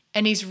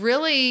he's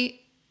really...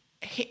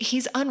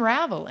 he's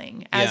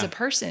unraveling as a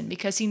person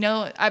because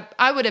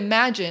I would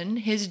imagine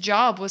his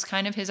job was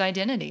kind of his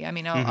identity. I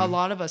mean, a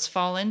lot of us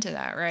fall into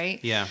that, right?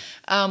 Yeah.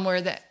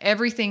 Where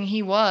everything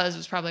he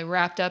was probably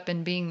wrapped up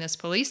in being this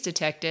police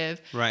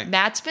detective. Right.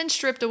 That's been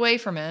stripped away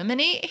from him.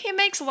 And he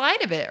makes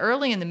light of it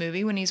early in the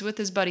movie when he's with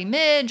his buddy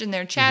Midge and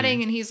they're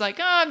chatting and he's like,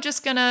 I'm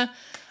just gonna,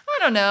 I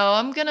don't know,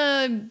 I'm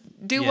gonna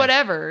do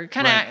whatever,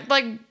 kind of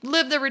like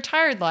live the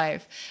retired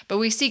life. But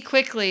we see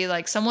quickly,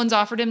 like someone's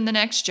offered him the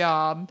next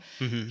job.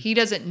 He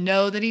doesn't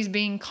know that he's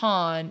being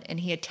conned and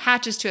he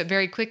attaches to it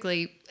very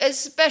quickly,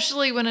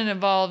 especially when it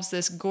involves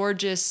this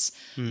gorgeous,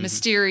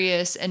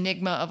 mysterious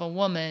enigma of a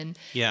woman.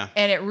 Yeah.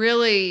 And it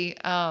really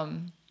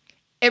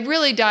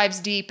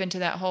dives deep into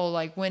that whole,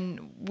 like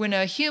when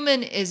a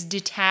human is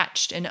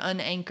detached and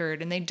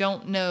unanchored and they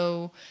don't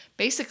know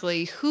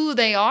basically who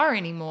they are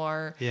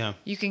anymore,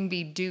 you can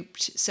be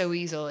duped so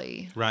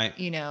easily. Right.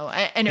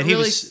 And it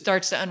really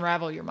starts to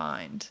unravel your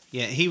mind.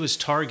 Yeah, he was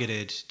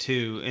targeted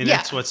too. And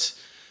that's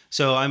what's...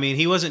 So, I mean,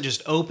 he wasn't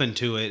just open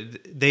to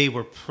it. They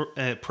were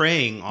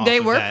preying off of that. They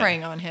were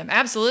preying on him.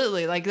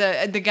 Absolutely. Like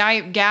the guy,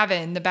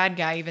 Gavin, the bad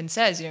guy, even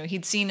says,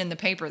 he'd seen in the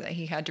paper that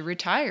he had to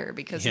retire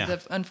because of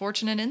the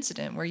unfortunate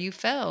incident where you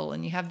fell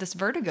and you have this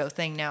vertigo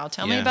thing now.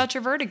 Tell me about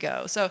your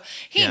vertigo. So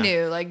he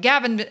knew, like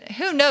Gavin,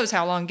 who knows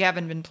how long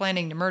Gavin been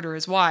planning to murder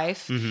his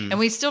wife. And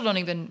we still don't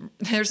even,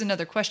 there's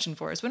another question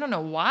for us. We don't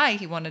know why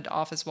he wanted to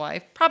off his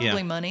wife.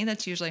 Probably money.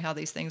 That's usually how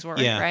these things work,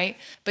 right?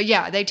 But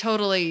they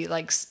totally,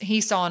 like,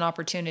 he saw an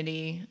opportunity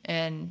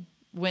and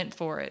went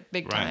for it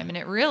big time. And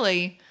it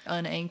really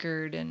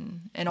unanchored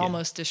and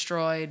almost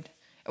destroyed.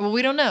 Well,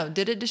 we don't know.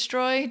 Did it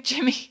destroy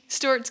Jimmy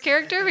Stewart's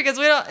character? Because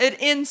it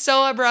ends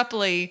so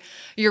abruptly.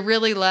 You're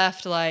really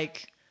left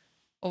like,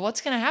 well,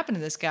 what's going to happen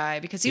to this guy?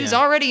 Because he was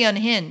already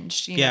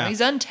unhinged.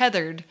 He's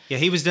untethered. Yeah,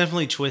 he was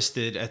definitely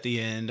twisted at the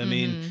end. I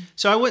mean,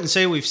 so I wouldn't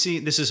say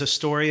this is a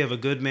story of a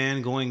good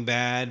man going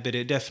bad, but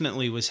it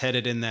definitely was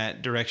headed in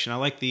that direction. I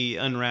like the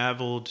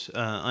unraveled,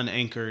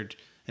 unanchored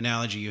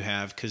analogy you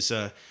have, because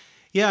so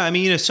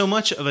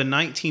much of a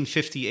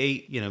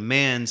 1958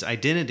 man's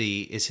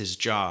identity is his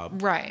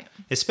job, right?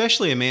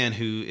 Especially a man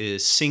who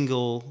is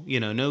single,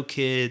 no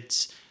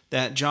kids.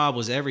 That job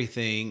was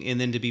everything,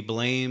 and then to be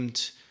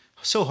blamed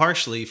so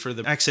harshly for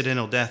the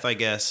accidental death, I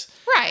guess,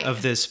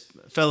 of this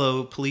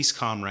fellow police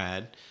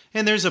comrade.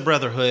 And there's a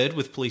brotherhood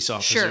with police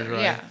officers,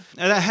 right? Yeah.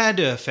 And that had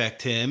to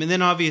affect him. And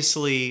then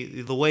obviously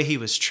the way he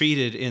was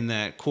treated in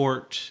that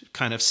court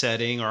kind of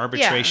setting or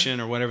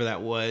arbitration or whatever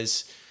that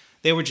was,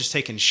 they were just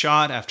taking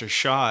shot after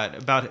shot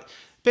about it,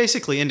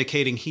 basically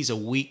indicating he's a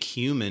weak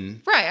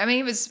human. Right. I mean,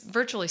 he was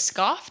virtually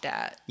scoffed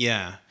at.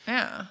 Yeah.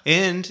 Yeah.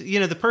 And,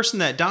 the person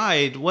that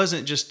died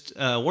wasn't just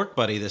a work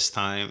buddy this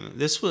time.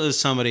 This was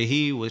somebody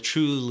he was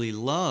truly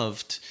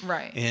loved.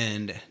 Right.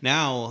 And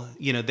now,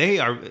 they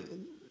are...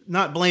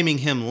 not blaming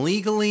him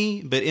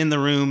legally, but in the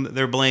room,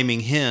 they're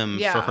blaming him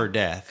for her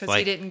death. Because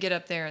he didn't get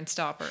up there and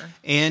stop her.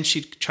 And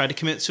she tried to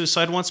commit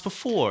suicide once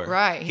before.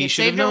 Right. He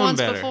should have known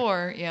better.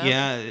 Before. Yeah.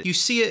 Yeah. You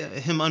see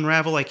him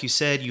unravel, like you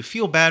said. You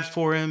feel bad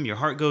for him. Your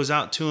heart goes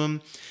out to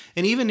him.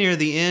 And even near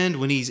the end,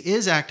 when he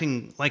is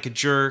acting like a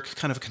jerk,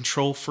 kind of a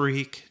control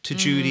freak to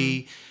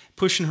Judy,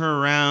 pushing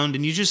her around,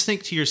 and you just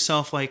think to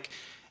yourself, like,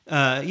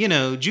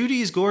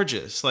 Judy is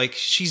gorgeous. Like,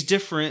 she's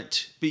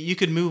different, but you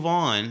could move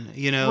on,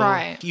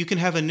 Right. You can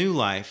have a new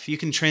life. You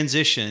can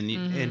transition,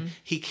 and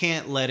he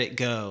can't let it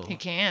go. He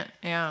can't,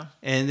 yeah.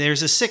 And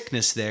there's a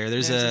sickness there.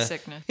 There's a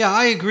sickness. Yeah,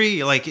 I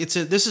agree. Like,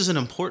 this is an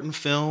important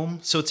film,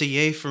 so it's a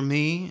yay for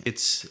me.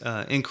 It's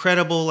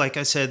incredible. Like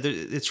I said,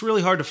 it's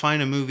really hard to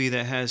find a movie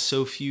that has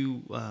so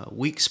few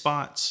weak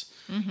spots.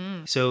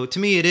 So to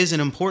me, it is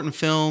an important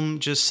film,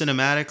 just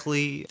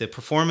cinematically. The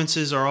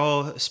performances are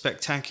all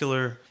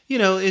spectacular.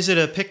 Is it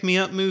a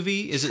pick-me-up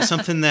movie? Is it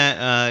something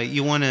that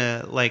you want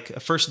to, like, a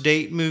first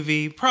date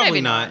movie?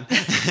 Probably Maybe not.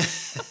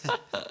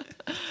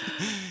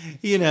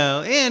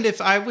 And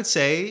if I would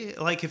say,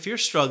 like, if you're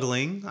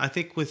struggling, I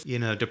think with,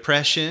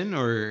 depression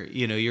or,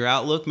 your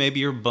outlook,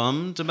 maybe you're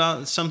bummed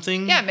about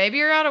something. Yeah, maybe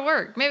you're out of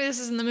work. Maybe this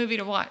isn't the movie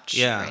to watch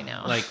right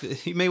now.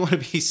 Like, you may want to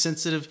be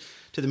sensitive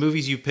to the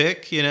movies you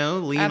pick, lean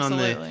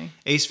Absolutely. on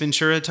the Ace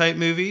Ventura type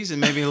movies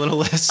and maybe a little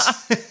less...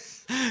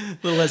 a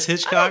little less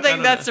Hitchcock. I don't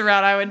think that's the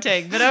route I would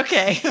take, but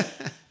okay.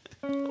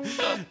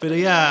 But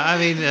yeah, I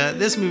mean,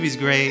 this movie's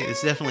great.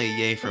 It's definitely a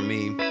yay for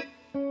me.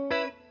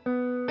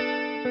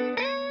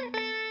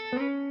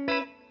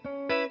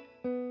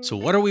 So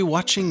what are we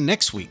watching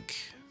next week?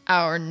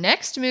 Our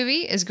next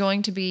movie is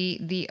going to be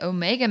The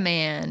Omega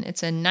Man.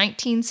 It's a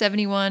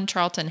 1971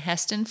 Charlton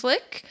Heston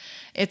flick.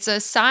 It's a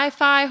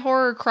sci-fi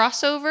horror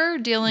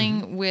crossover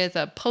dealing with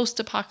a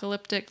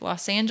post-apocalyptic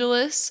Los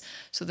Angeles.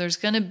 So there's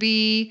going to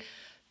be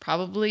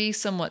probably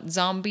somewhat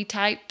zombie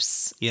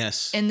types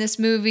Yes. in this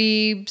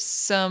movie.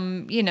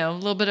 Some, a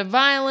little bit of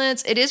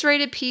violence. It is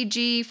rated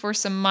PG for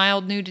some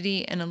mild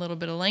nudity and a little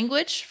bit of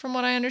language, from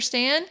what I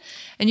understand.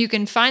 And you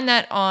can find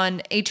that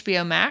on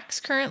HBO Max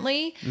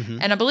currently.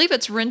 And I believe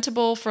it's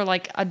rentable for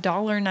like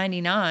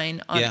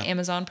 $1.99 on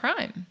Amazon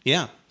Prime.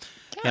 Yeah.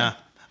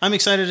 I'm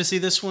excited to see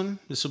this one.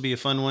 This will be a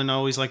fun one. I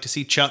always like to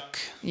see Chuck.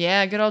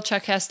 Yeah, good old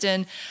Chuck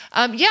Heston.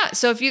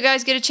 So if you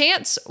guys get a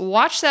chance,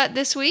 watch that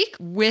this week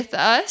with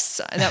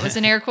us. That was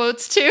in air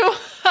quotes too.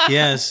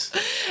 Yes.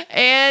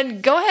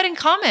 And go ahead and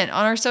comment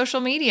on our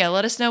social media.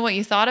 Let us know what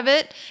you thought of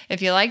it. If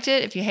you liked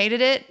it, if you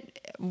hated it,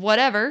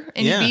 whatever.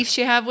 Any beefs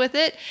you have with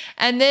it.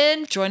 And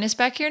then join us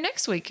back here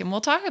next week and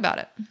we'll talk about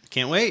it.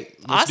 Can't wait.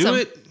 Let's do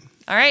it.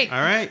 All right.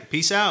 All right.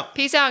 Peace out.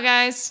 Peace out,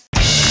 guys.